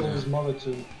 He sold his mother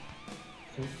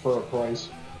for a price.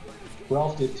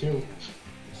 Ralph did too.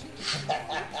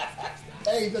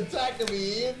 Hey, he's attacking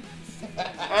me, Ian.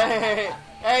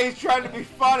 Hey, he's trying to be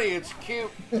funny. It's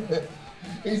cute.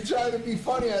 He's trying to be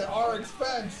funny at our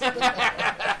expense.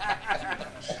 At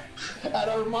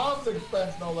our mom's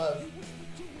expense, no less.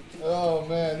 Oh,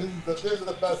 man. This is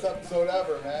the best episode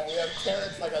ever, man. We have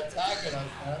Terrence, attacking us,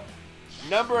 man.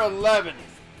 Number 11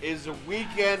 is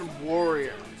Weekend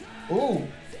Warrior. Ooh.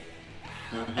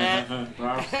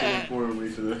 Ralph's going for me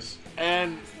for this.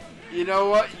 And you know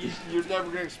what? You're never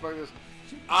going to expect this.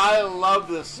 I love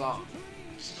this song.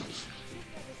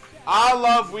 I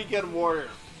love Weekend Warrior.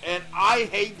 And I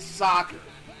hate soccer.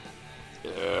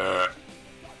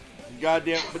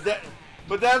 Goddamn.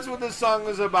 But that's what this song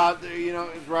is about.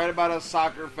 It's right about a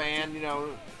soccer fan,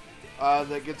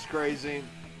 that gets crazy.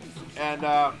 And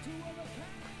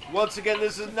once again,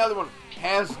 this is another one.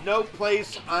 Has no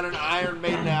place on an Iron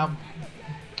Maiden album.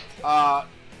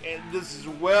 And this is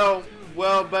well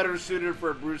better suited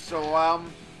for a Bruce solo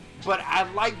album. But I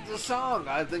like the song.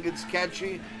 I think it's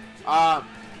catchy. But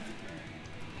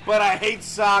I hate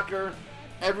soccer.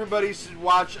 Everybody should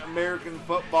watch American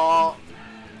football.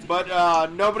 But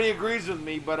nobody agrees with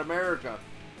me but America.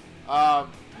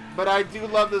 But I do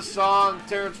love this song.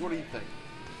 Terrence, what do you think?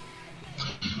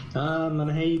 And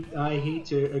I hate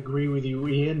to agree with you,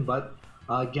 Ian, but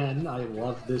again, I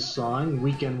love this song,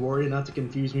 Weekend Warrior, not to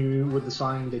confuse me with the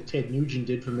song that Ted Nugent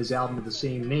did from his album of the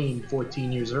same name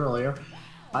 14 years earlier.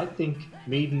 I think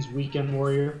Maiden's Weekend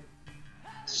Warrior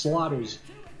slaughters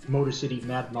Motor City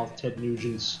Madmouth Ted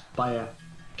Nugent's by a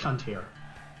cunt hair.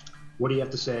 What do you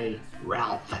have to say,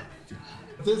 Ralph?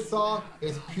 This song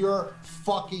is pure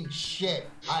fucking shit.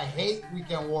 I hate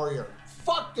Weekend Warrior.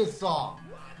 Fuck this song.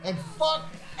 And fuck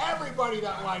everybody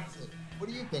that likes it. What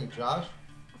do you think, Josh?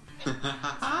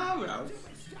 Ralph.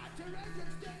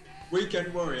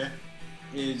 Weekend Warrior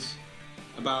is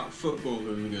about football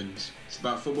hooligans. It's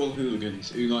about football hooligans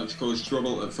who like to cause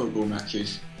trouble at football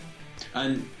matches.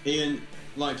 And Ian,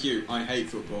 like you, I hate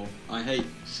football. I hate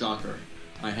soccer.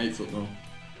 I hate football.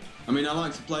 I mean, I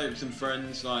like to play it with some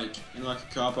friends, like in a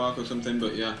car park or something,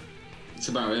 but yeah, that's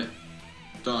about it.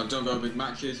 Don't go to big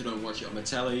matches, I don't watch it on the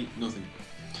telly, nothing.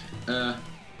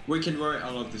 Weekend Warrior, I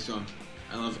love the song.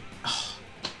 I love it. Oh.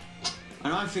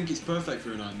 And I think it's perfect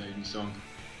for an Iron Maiden song.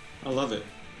 I love it.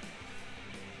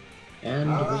 And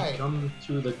we come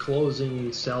to the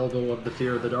closing salvo of the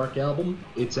Fear of the Dark album.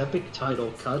 Its epic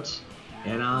title cut.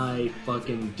 And I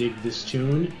fucking dig this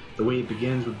tune. The way it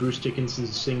begins with Bruce Dickinson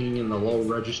singing in the low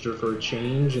register for a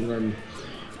change, and then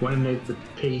when the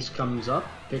pace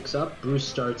picks up, Bruce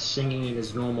starts singing in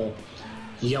his normal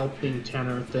yelping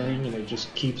tenor thing, and it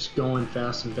just keeps going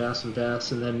fast and fast and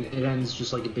fast, and then it ends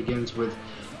just like it begins with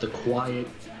the quiet,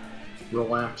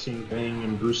 relaxing thing,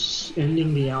 and Bruce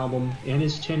ending the album and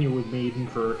his tenure with Maiden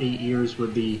for 8 years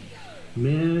with the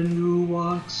Man Who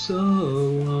Walks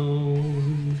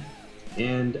Alone.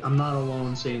 And I'm not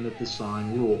alone saying that this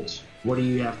song rules. What do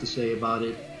you have to say about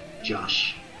it,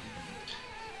 Josh?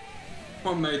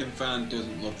 What Maiden fan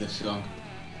doesn't love this song?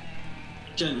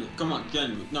 Genuinely, come on,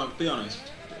 genuinely. No, be honest.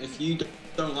 If you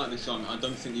don't like this song, I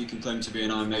don't think you can claim to be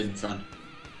an Iron Maiden fan.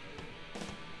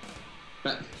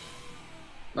 But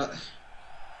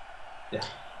yeah,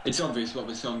 it's obvious what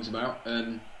this song's about.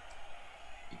 It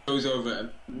goes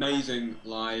over amazing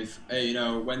live. You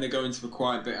know, when they go into the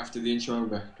quiet bit after the intro,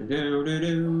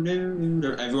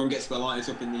 everyone gets their lighters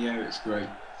up in the air. It's great.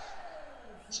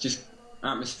 It's just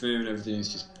atmosphere and everything is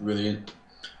just brilliant.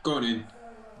 Go on in.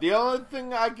 The only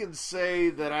thing I can say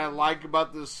that I like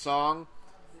about this song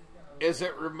is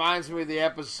it reminds me of the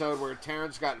episode where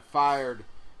Terrence got fired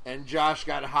and Josh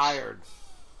got hired.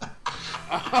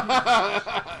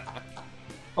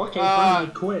 Okay, fine, I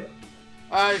quit.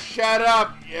 Shut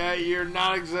up. Yeah, you're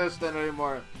non-existent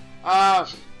anymore.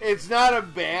 It's not a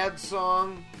bad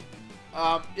song.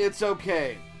 It's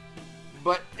okay.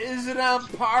 But is it on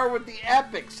par with the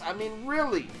epics? I mean,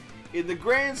 really, in the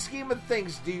grand scheme of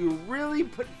things, do you really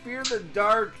put Fear the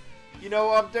Dark,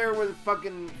 up there with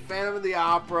fucking Phantom of the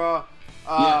Opera?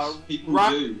 Yes, people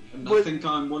do, and I think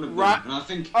I'm one of them. And I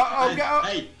think,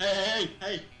 hey,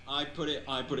 I put it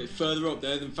further up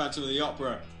there than Phantom of the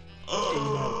Opera.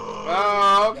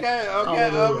 Oh,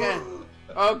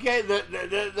 okay.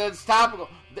 That's topical,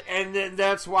 and then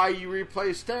that's why you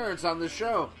replaced Terrence on the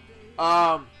show.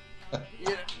 Rhyme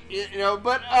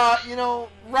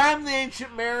the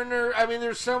Ancient Mariner. I mean,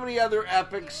 there's so many other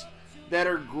epics that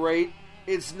are great.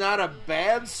 It's not a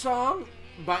bad song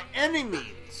by any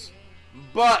means,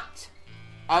 but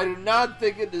I do not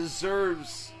think it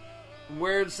deserves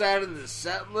where it's at in the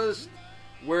set list,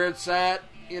 where it's at,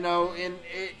 in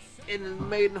the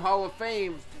Maiden Hall of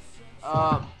Fame.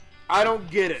 I don't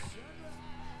get it.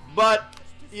 But,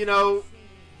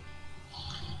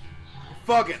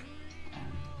 fuck it.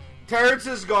 Terrence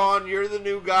is gone. You're the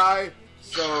new guy.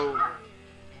 So,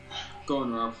 go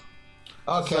on, Ralph.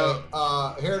 Okay.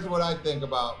 Here's what I think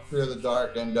about Fear the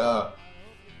Dark, and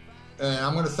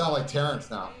I'm going to sound like Terrence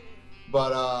now,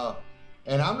 but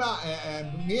and I'm not.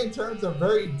 And me and Terrence are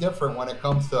very different when it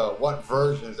comes to what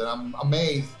versions. And I'm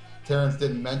amazed Terrence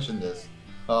didn't mention this.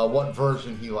 What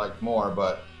version he liked more,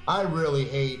 but I really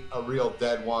hate a real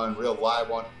dead one, real live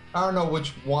one. I don't know which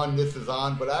one this is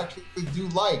on, but I actually do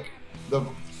like the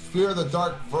Fear the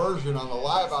Dark version on the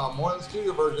live album more than the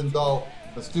studio version, though.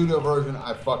 The studio version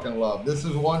I fucking love. This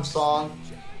is one song.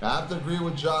 I have to agree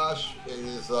with Josh. It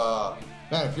is,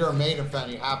 man, if you're a Maiden fan,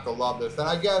 you have to love this. And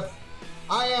I guess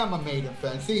I am a Maiden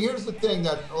fan. See, here's the thing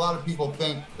that a lot of people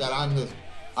think that I'm this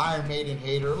Iron Maiden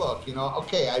hater. Look,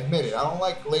 okay, I admit it. I don't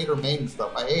like later Maiden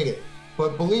stuff. I hate it.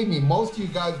 But believe me, most of you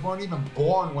guys weren't even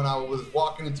born when I was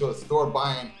walking into a store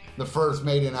buying the first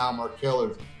Maiden album or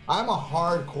Killers. I'm a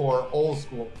hardcore, old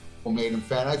school Maiden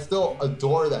fan. I still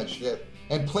adore that shit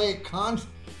and play it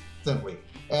constantly.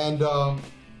 And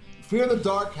Fear the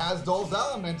Dark has those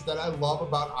elements that I love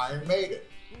about Iron Maiden.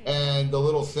 And the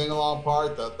little sing-along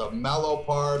part, the mellow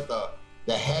part,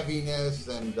 the heaviness,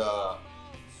 and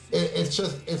it's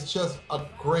just a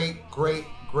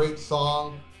great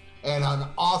song and an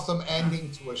awesome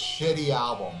ending to a shitty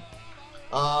album.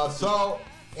 So,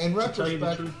 in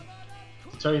retrospect...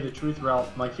 To tell you the truth,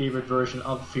 Ralph, my favorite version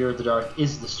of Fear of the Dark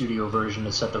is the studio version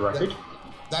to set the record.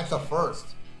 That's a first.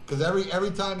 Because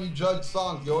every time you judge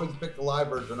songs, you always pick the live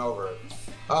version over it. Because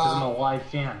I'm a live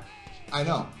fan. I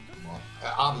know. Well,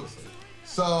 obviously.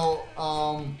 So,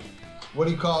 what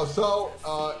do you call it? So,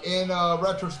 in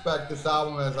retrospect, this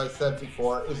album, as I said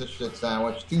before, is a shit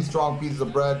sandwich. 2 strong pieces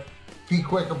of bread, Be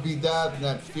Quick or Be Dead, and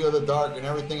then Fear the Dark and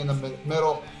everything in the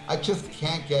middle. I just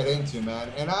can't get into,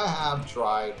 man. And I have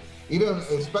tried.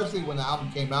 Especially when the album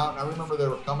came out, and I remember they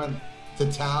were coming to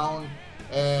town,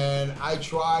 and I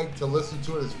tried to listen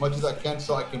to it as much as I can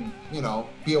so I can,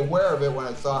 be aware of it when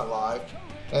I saw it live.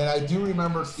 And I do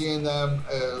remember seeing them,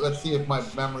 let's see if my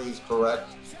memory is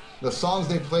correct. The songs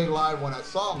they played live when I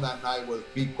saw them that night was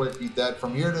Be Quick, Be Dead,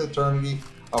 From Here to Eternity,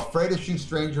 Afraid to Shoot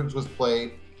Strangers was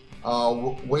played,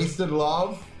 Wasted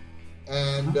Love,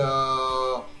 and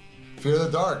Fear the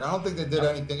Dark. I don't think they did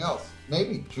anything else.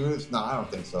 Maybe Judas? No, I don't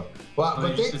think so. But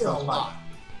they did a lot.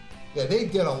 Yeah, they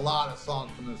did a lot of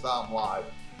songs from this album live,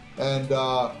 and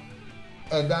that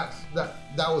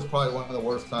was probably one of the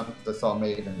worst times I saw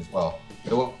Maiden as well.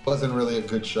 It wasn't really a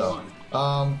good show.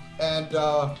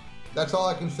 That's all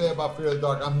I can say about Fear of the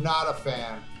Dark. I'm not a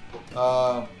fan.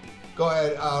 Go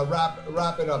ahead,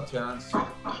 wrap it up, Terrence.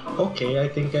 Okay, I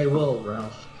think I will,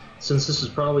 Ralph. Since this is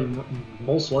probably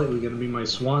most likely going to be my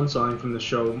swan song from the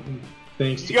show,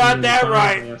 thanks to You got Ian that and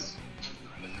right. Yes.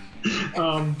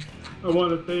 I want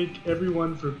to thank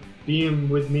everyone for being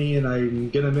with me, and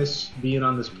I'm going to miss being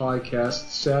on this podcast.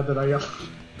 Sad that I got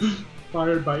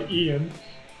fired by Ian,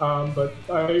 but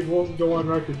I will go on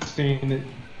record saying that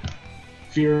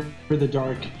Fear of the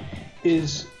Dark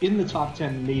is in the top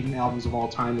 10 Maiden albums of all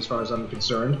time as far as I'm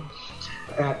concerned.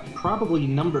 At probably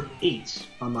number 8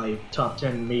 on my top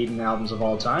 10 Maiden albums of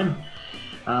all time.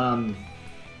 I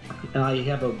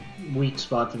have a weak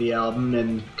spot for the album,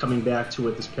 and coming back to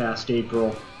it this past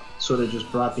April sort of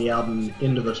just brought the album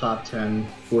into the top 10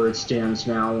 where it stands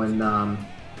now. And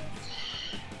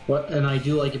I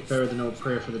do like it better than No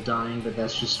Prayer for the Dying, but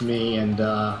that's just me. And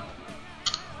I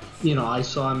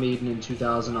saw Maiden in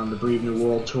 2000 on the Brave New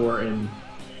World tour, and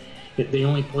they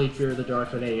only played Fear of the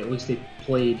Dark today. At least they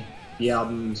played the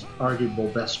album's arguable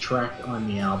best track on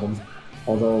the album,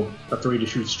 although Afraid to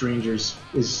Shoot Strangers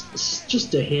is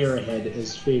just a hair ahead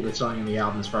as favorite song on the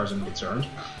album as far as I'm concerned.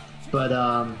 But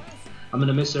I'm going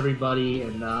to miss everybody,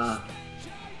 and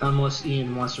unless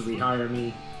Ian wants to rehire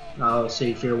me, I'll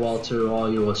say farewell to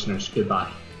all you listeners.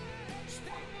 Goodbye.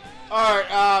 All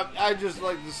right, I'd just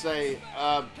like to say,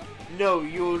 no,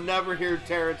 you will never hear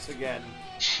Terrence again.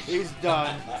 He's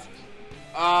done.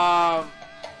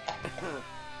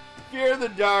 Fear of the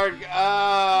Dark,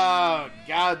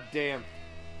 god damn.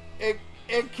 It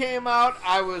came out,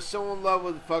 I was so in love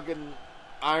with fucking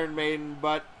Iron Maiden,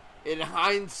 but in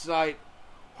hindsight,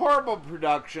 horrible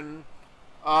production.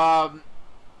 Martin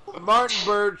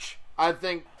Birch, I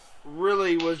think,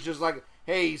 really was just like,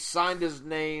 hey, he signed his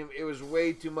name. It was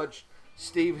way too much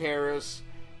Steve Harris.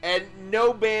 And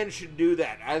no band should do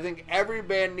that. I think every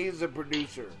band needs a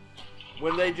producer.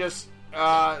 When they just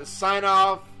sign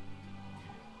off,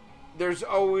 there's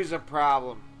always a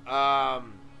problem.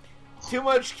 Too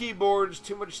much keyboards,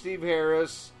 too much Steve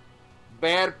Harris,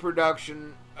 bad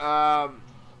production.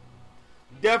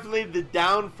 Definitely the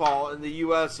downfall in the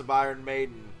U.S. of Iron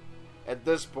Maiden at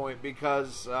this point,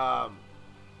 because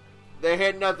they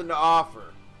had nothing to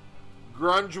offer.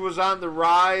 Grunge was on the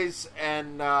rise,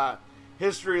 and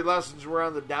history lessons were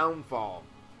on the downfall.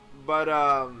 But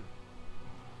I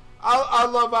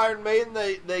love Iron Maiden.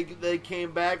 They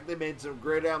came back. They made some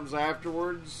great albums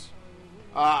afterwards.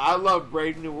 I love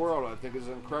Brave New World. I think it's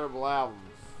an incredible album.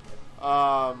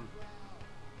 God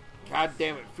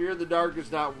damn it, Fear of the Dark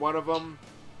is not one of them.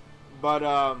 But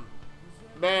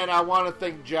man, I want to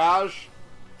thank Josh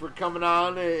for coming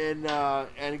on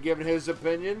and giving his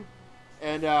opinion.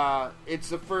 And it's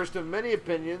the first of many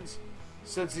opinions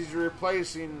since he's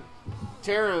replacing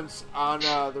Terrence on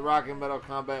the Rock and Metal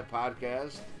Combat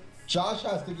Podcast. Josh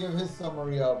has to give his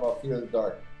summary of Fear of the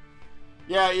Dark.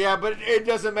 Yeah, but it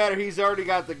doesn't matter. He's already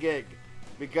got the gig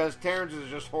because Terrence is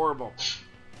just horrible.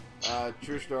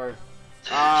 True story.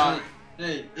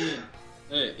 Hey,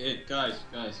 guys.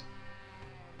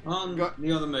 On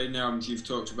the other Maiden albums you've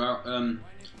talked about,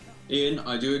 Ian,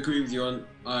 I agree with you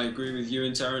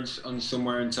and Terrence on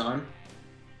Somewhere in Time.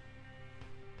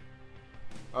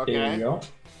 Okay. There you go.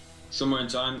 Somewhere in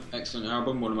Time, excellent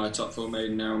album, one of my top 4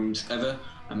 Maiden albums ever.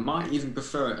 I might even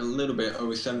prefer it a little bit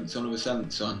over Seventh Son,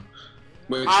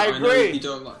 which I know agree. you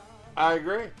don't like. I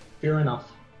agree. Fair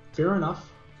enough.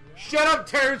 Shut up,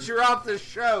 Terrence. You're off the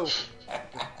show.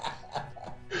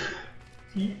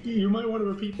 You might want to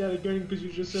repeat that again because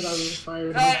you just said I was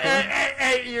fired.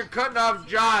 Hey, you're cutting off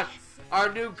Josh,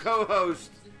 our new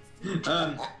co-host.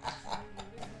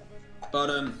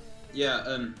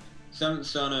 Seventh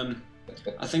Son.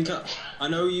 I think I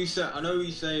know you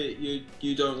say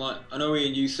you don't like. I know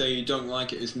Ian, you say you don't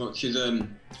like it as much as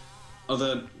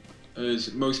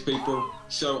as most people.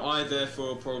 So I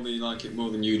therefore probably like it more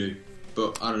than you do.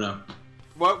 But I don't know.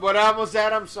 What album was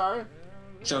that? I'm sorry.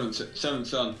 Seventh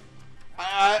Son.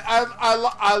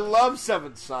 I love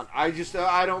Seventh Son. I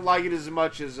don't like it as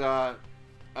much as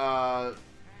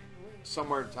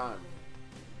Somewhere in Time.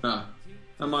 Ah,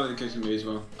 that might be the case with me as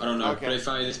well. I don't know, Okay. but if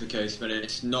that is the case, but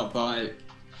it's not by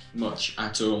much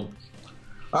at all.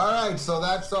 All right, so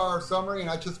that's our summary, and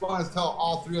I just want to tell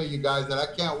all three of you guys that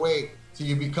I can't wait till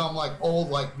you become like old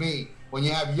like me, when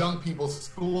you have young people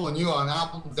schooling you on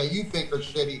albums that you think are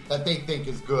shitty that they think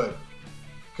is good.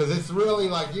 Because it's really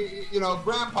like, you know,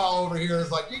 Grandpa over here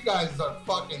is like, you guys are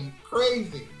fucking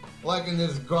crazy, liking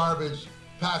this garbage,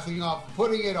 passing off,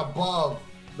 putting it above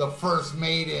the first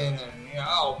Maiden, and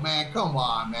oh man, come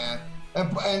on, man.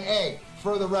 And hey,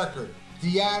 for the record,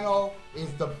 Di'Anno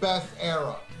is the best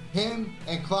era. him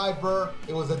and Clyde Burr,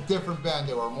 it was a different band.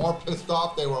 They were more pissed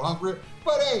off. They were hungry.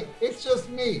 But hey, it's just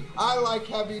me. I like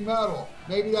heavy metal.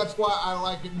 Maybe that's why I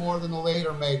like it more than the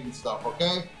later Maiden stuff,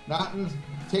 okay? Not to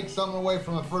take something away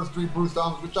from the first 3 Bruce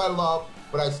albums, which I love,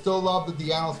 but I still love the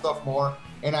Di'Anno stuff more.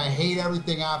 And I hate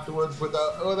everything afterwards with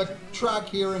a track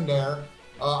here and there.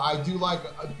 I do like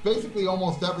basically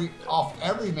almost off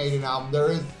every Maiden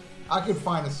album. I could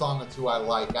find a song or two I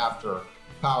like after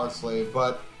Power Slave,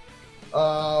 but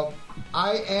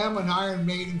I am an Iron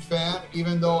Maiden fan,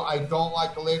 even though I don't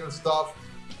like the later stuff.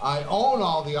 I own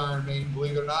all the Iron Maiden,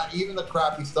 believe it or not, even the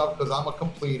crappy stuff, because I'm a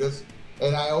completist,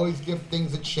 and I always give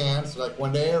things a chance. Like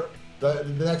when the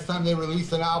next time they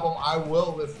release an album, I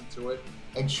will listen to it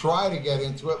and try to get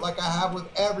into it, like I have with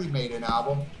every Maiden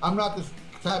album. I'm not this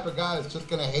type of guy that's just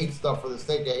going to hate stuff for the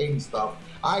sake of hating stuff.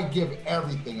 I give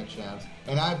everything a chance,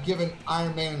 and I've given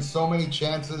Iron Maiden so many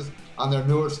chances on their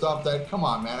newer stuff that, come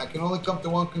on, man, I can only come to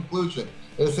one conclusion.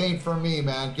 This ain't for me,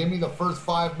 man. Give me the first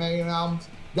 5 Maiden albums.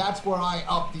 That's where I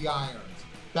upped the irons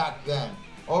back then.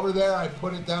 Over there, I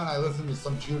put it down. I listened to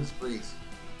some Judas Priest.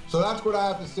 So that's what I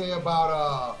have to say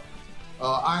about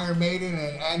Iron Maiden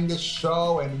and end this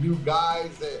show. And you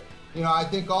guys, I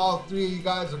think all 3 of you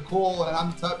guys are cool, and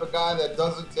I'm the type of guy that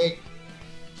doesn't take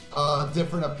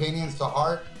different opinions to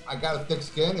heart. I got a thick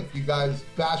skin. If you guys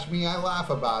bash me, I laugh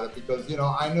about it because,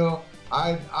 I know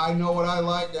what I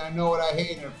like and I know what I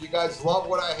hate. And if you guys love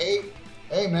what I hate,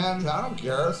 hey, man, I don't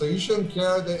care. So you shouldn't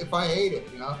care that if I hate it,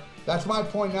 That's my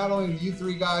point, not only to you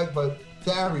 3 guys, but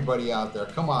to everybody out there.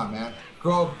 Come on, man.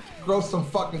 Grow some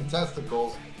fucking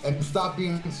testicles and stop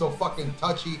being so fucking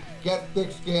touchy. Get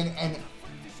thick skin and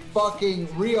fucking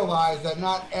realize that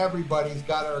not everybody's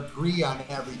got to agree on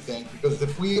everything. Because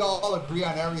if we all agree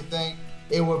on everything,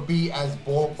 it would be as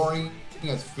boring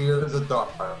as Fear of the Dark.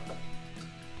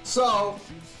 So,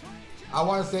 I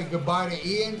want to say goodbye to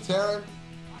Ian, Taryn,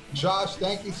 Josh.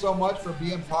 Thank you so much for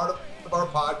being part of our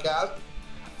podcast.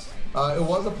 It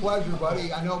was a pleasure,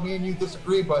 buddy. I know me and you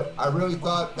disagree, but I really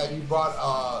thought that you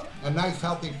brought a nice,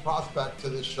 healthy prospect to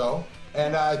this show.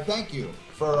 And thank you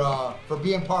for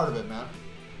being part of it, man.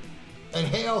 And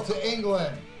hail to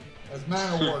England, as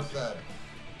Manowar said.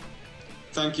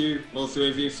 Thank you, all 3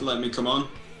 of you, for letting me come on.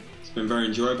 It's been very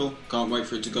enjoyable. Can't wait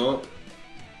for it to go up.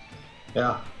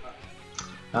 Yeah.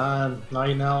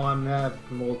 Right now I'm at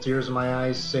little tears in my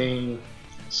eyes saying,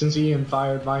 since Ian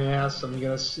fired my ass, I'm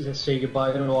going to say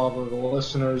goodbye to all of the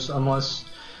listeners. Unless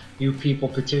you people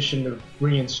petition to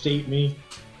reinstate me,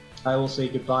 I will say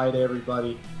goodbye to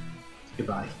everybody.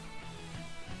 Goodbye.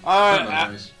 All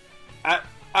right.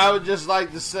 I would just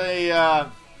like to say,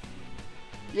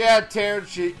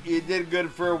 Terrence, you did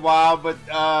good for a while, but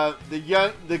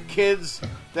the kids,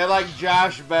 they like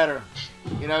Josh better.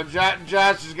 Josh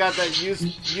has got that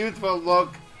youthful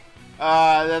look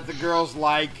that the girls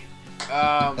like.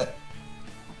 And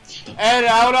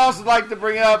I would also like to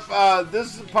bring up,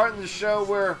 this is a part of the show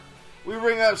where we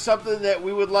bring up something that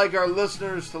we would like our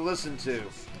listeners to listen to.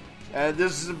 And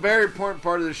this is a very important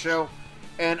part of the show.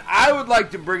 And I would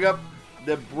like to bring up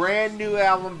the brand new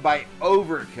album by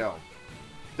Overkill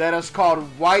that is called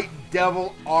White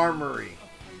Devil Armory.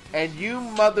 And you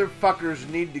motherfuckers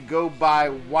need to go buy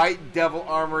White Devil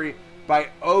Armory by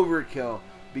Overkill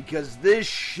because this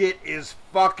shit is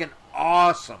fucking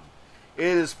awesome. It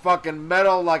is fucking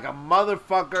metal like a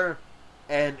motherfucker,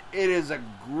 and it is a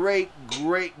great,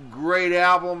 great, great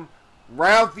album.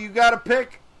 Ralph, you got a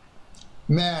pick?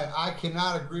 Man, I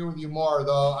cannot agree with you more,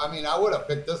 though. I mean, I would have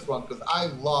picked this one because I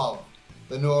love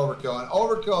the new Overkill. And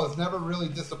Overkill has never really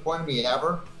disappointed me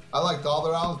ever. I liked all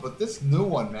their albums, but this new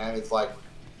one, man, it's like,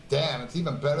 damn, it's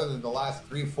even better than the last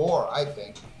 3, 4, I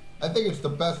think. I think it's the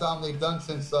best album they've done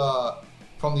since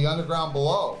From the Underground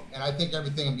Below. And I think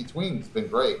everything in between has been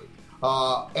great.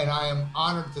 And I am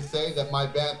honored to say that my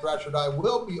band Thrasher Die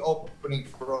will be opening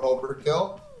for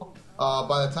Overkill.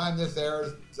 By the time this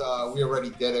airs, we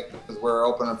already did it because we're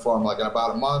opening for them like in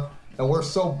about a month. And we're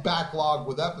so backlogged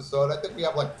with episodes. I think we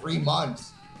have like 3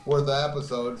 months worth of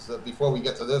episodes before we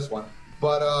get to this one.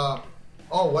 But,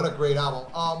 what a great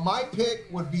album. My pick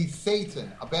would be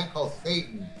Satan, a band called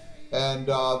Satan. And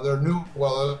the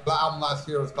album last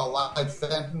year was called Life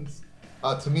Sentence.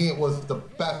 To me, it was the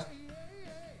best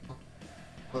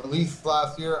release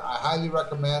last year. I highly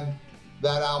recommend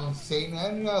that album, Satan,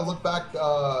 and look back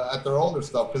at their older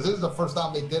stuff, because this is the first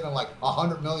album they did in like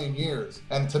 100 million years.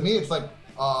 And to me, it's like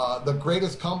the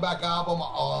greatest comeback album,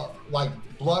 like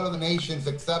Blood of the Nations,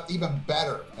 except even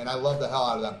better. And I love the hell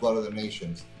out of that Blood of the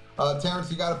Nations. Terrence,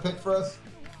 you got a pick for us?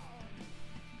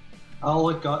 I'll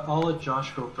let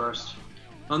Josh go first.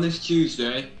 On this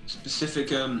Tuesday,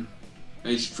 specific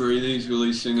Ace Frehley's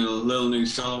releasing a little new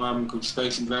solo album called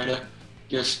Space Invader.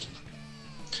 Just,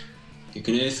 you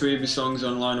can hear 3 of his songs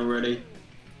online already.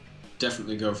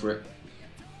 Definitely go for it.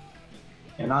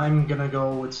 And I'm gonna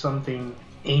go with something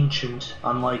ancient,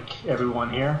 unlike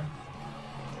everyone here.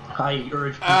 I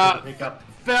urge people to pick up.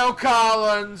 Phil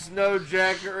Collins, no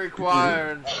jacket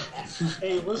required.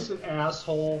 Hey, listen,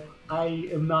 asshole. I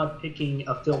am not picking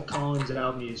a Phil Collins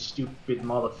album, you stupid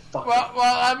motherfucker. Well,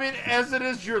 I mean, as it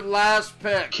is your last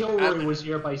pick. Kilroy was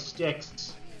here by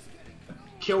Styx.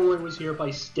 Kilroy was here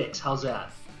by Styx. How's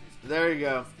that? There you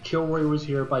go. Kilroy was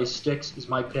here by Styx is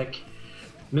my pick.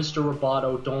 Mr.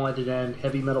 Roboto, Don't Let It End,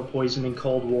 Heavy Metal Poison, and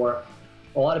Cold War.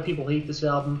 A lot of people hate this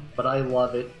album, but I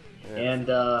love it. Yeah.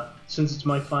 And since it's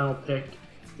my final pick,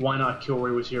 why not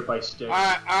Kilroy was here by Styx? All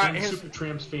right. And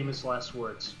Supertramp's famous last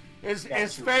words. His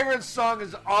favorite song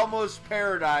is Almost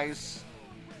Paradise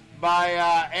by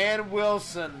Ann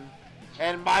Wilson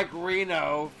and Mike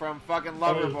Reno from fucking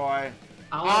Loverboy.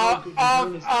 Off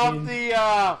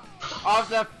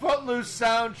the Footloose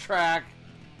soundtrack,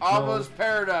 Almost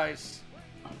Paradise.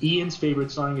 Ian's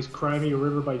favorite song is Cry Me a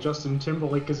River by Justin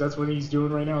Timberlake, because that's what he's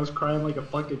doing right now, is crying like a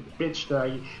fucking bitch that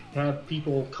I have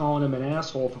people calling him an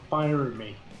asshole for firing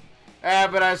me.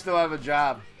 But I still have a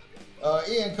job.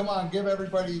 Ian, come on, give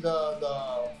everybody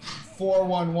the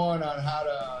 411 on how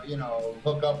to,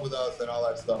 hook up with us and all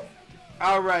that stuff.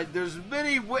 All right, there's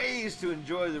many ways to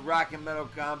enjoy the Rock and Metal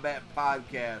Combat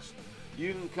podcast.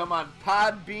 You can come on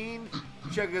Podbean,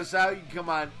 check us out. You can come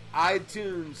on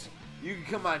iTunes. You can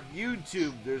come on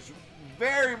YouTube. There's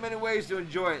very many ways to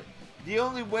enjoy it. The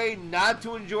only way not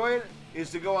to enjoy it is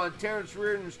to go on Terrence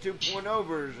Reardon's 2.0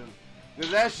 version,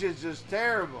 because that shit's just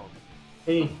terrible.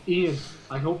 Hey, Ian,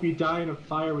 I hope you die in a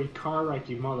fiery car wreck,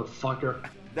 you motherfucker.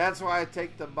 That's why I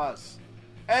take the bus.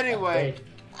 Anyway.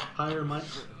 Hey,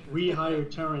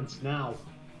 rehire Terrence now.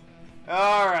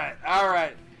 All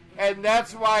right. And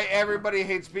that's why everybody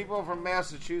hates people from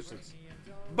Massachusetts.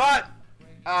 But,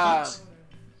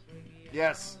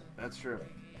 yes, that's true.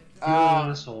 You're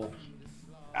an asshole.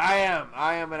 I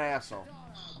am an asshole.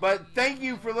 But thank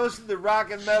you for listening to Rock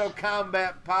and Metal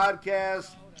Combat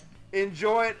Podcast.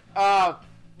 Enjoy it.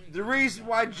 The reason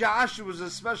why Josh was a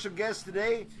special guest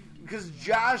today, because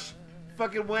Josh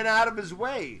fucking went out of his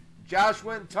way. Josh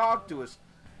went and talked to us.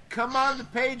 Come on the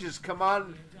pages. Come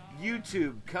on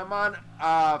YouTube. Come on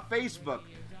Facebook.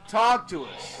 Talk to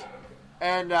us.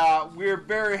 And we're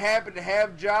very happy to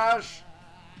have Josh.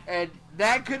 And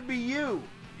that could be you.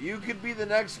 You could be the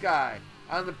next guy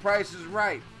on The Price is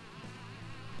Right.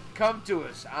 Come to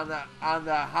us on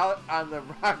the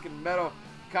Rock and Metal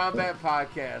Combat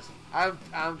Podcast.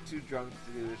 I'm too drunk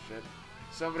to do this shit.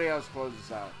 Somebody else close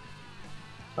us out.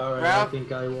 All right, Ralph? I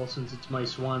think I will, since it's my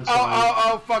swan song.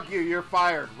 Oh, fuck you. You're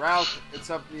fired. Ralph, it's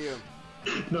up to you.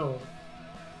 No,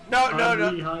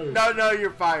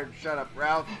 you're fired. Shut up,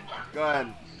 Ralph. Go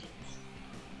ahead.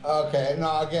 Okay,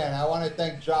 again, I want to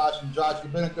thank Josh. And Josh,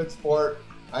 you've been a good sport.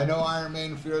 I know Iron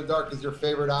Maiden Fear of the Dark is your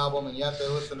favorite album, and yet they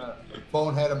listen to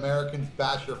Bonehead Americans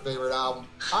bash your favorite album.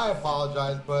 I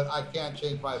apologize, but I can't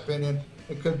change my opinion.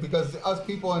 Because us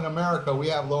people in America, we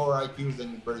have lower IQs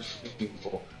than you British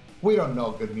people. We don't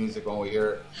know good music when we hear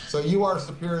it. So you are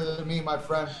superior to me, my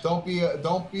friend. Don't be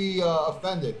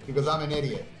offended because I'm an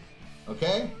idiot.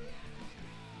 Okay?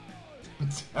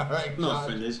 All right, not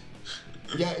offended.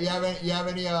 Yeah, you have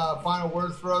any final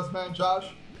words for us, man,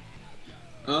 Josh?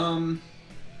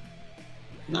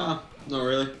 No, not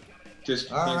really. Just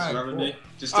thanks for having me.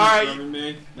 Just thanks for having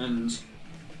me, and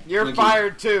you're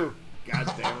fired too.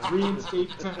 God damn it.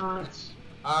 Reinstate Terrence.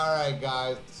 All right,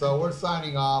 guys. So we're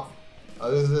signing off.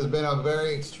 This has been a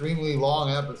very extremely long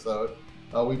episode.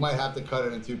 We might have to cut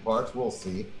it in 2 parts. We'll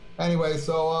see. Anyway,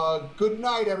 so good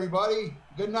night, everybody.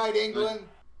 Good night, England.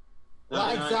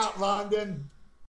 Lights out, London.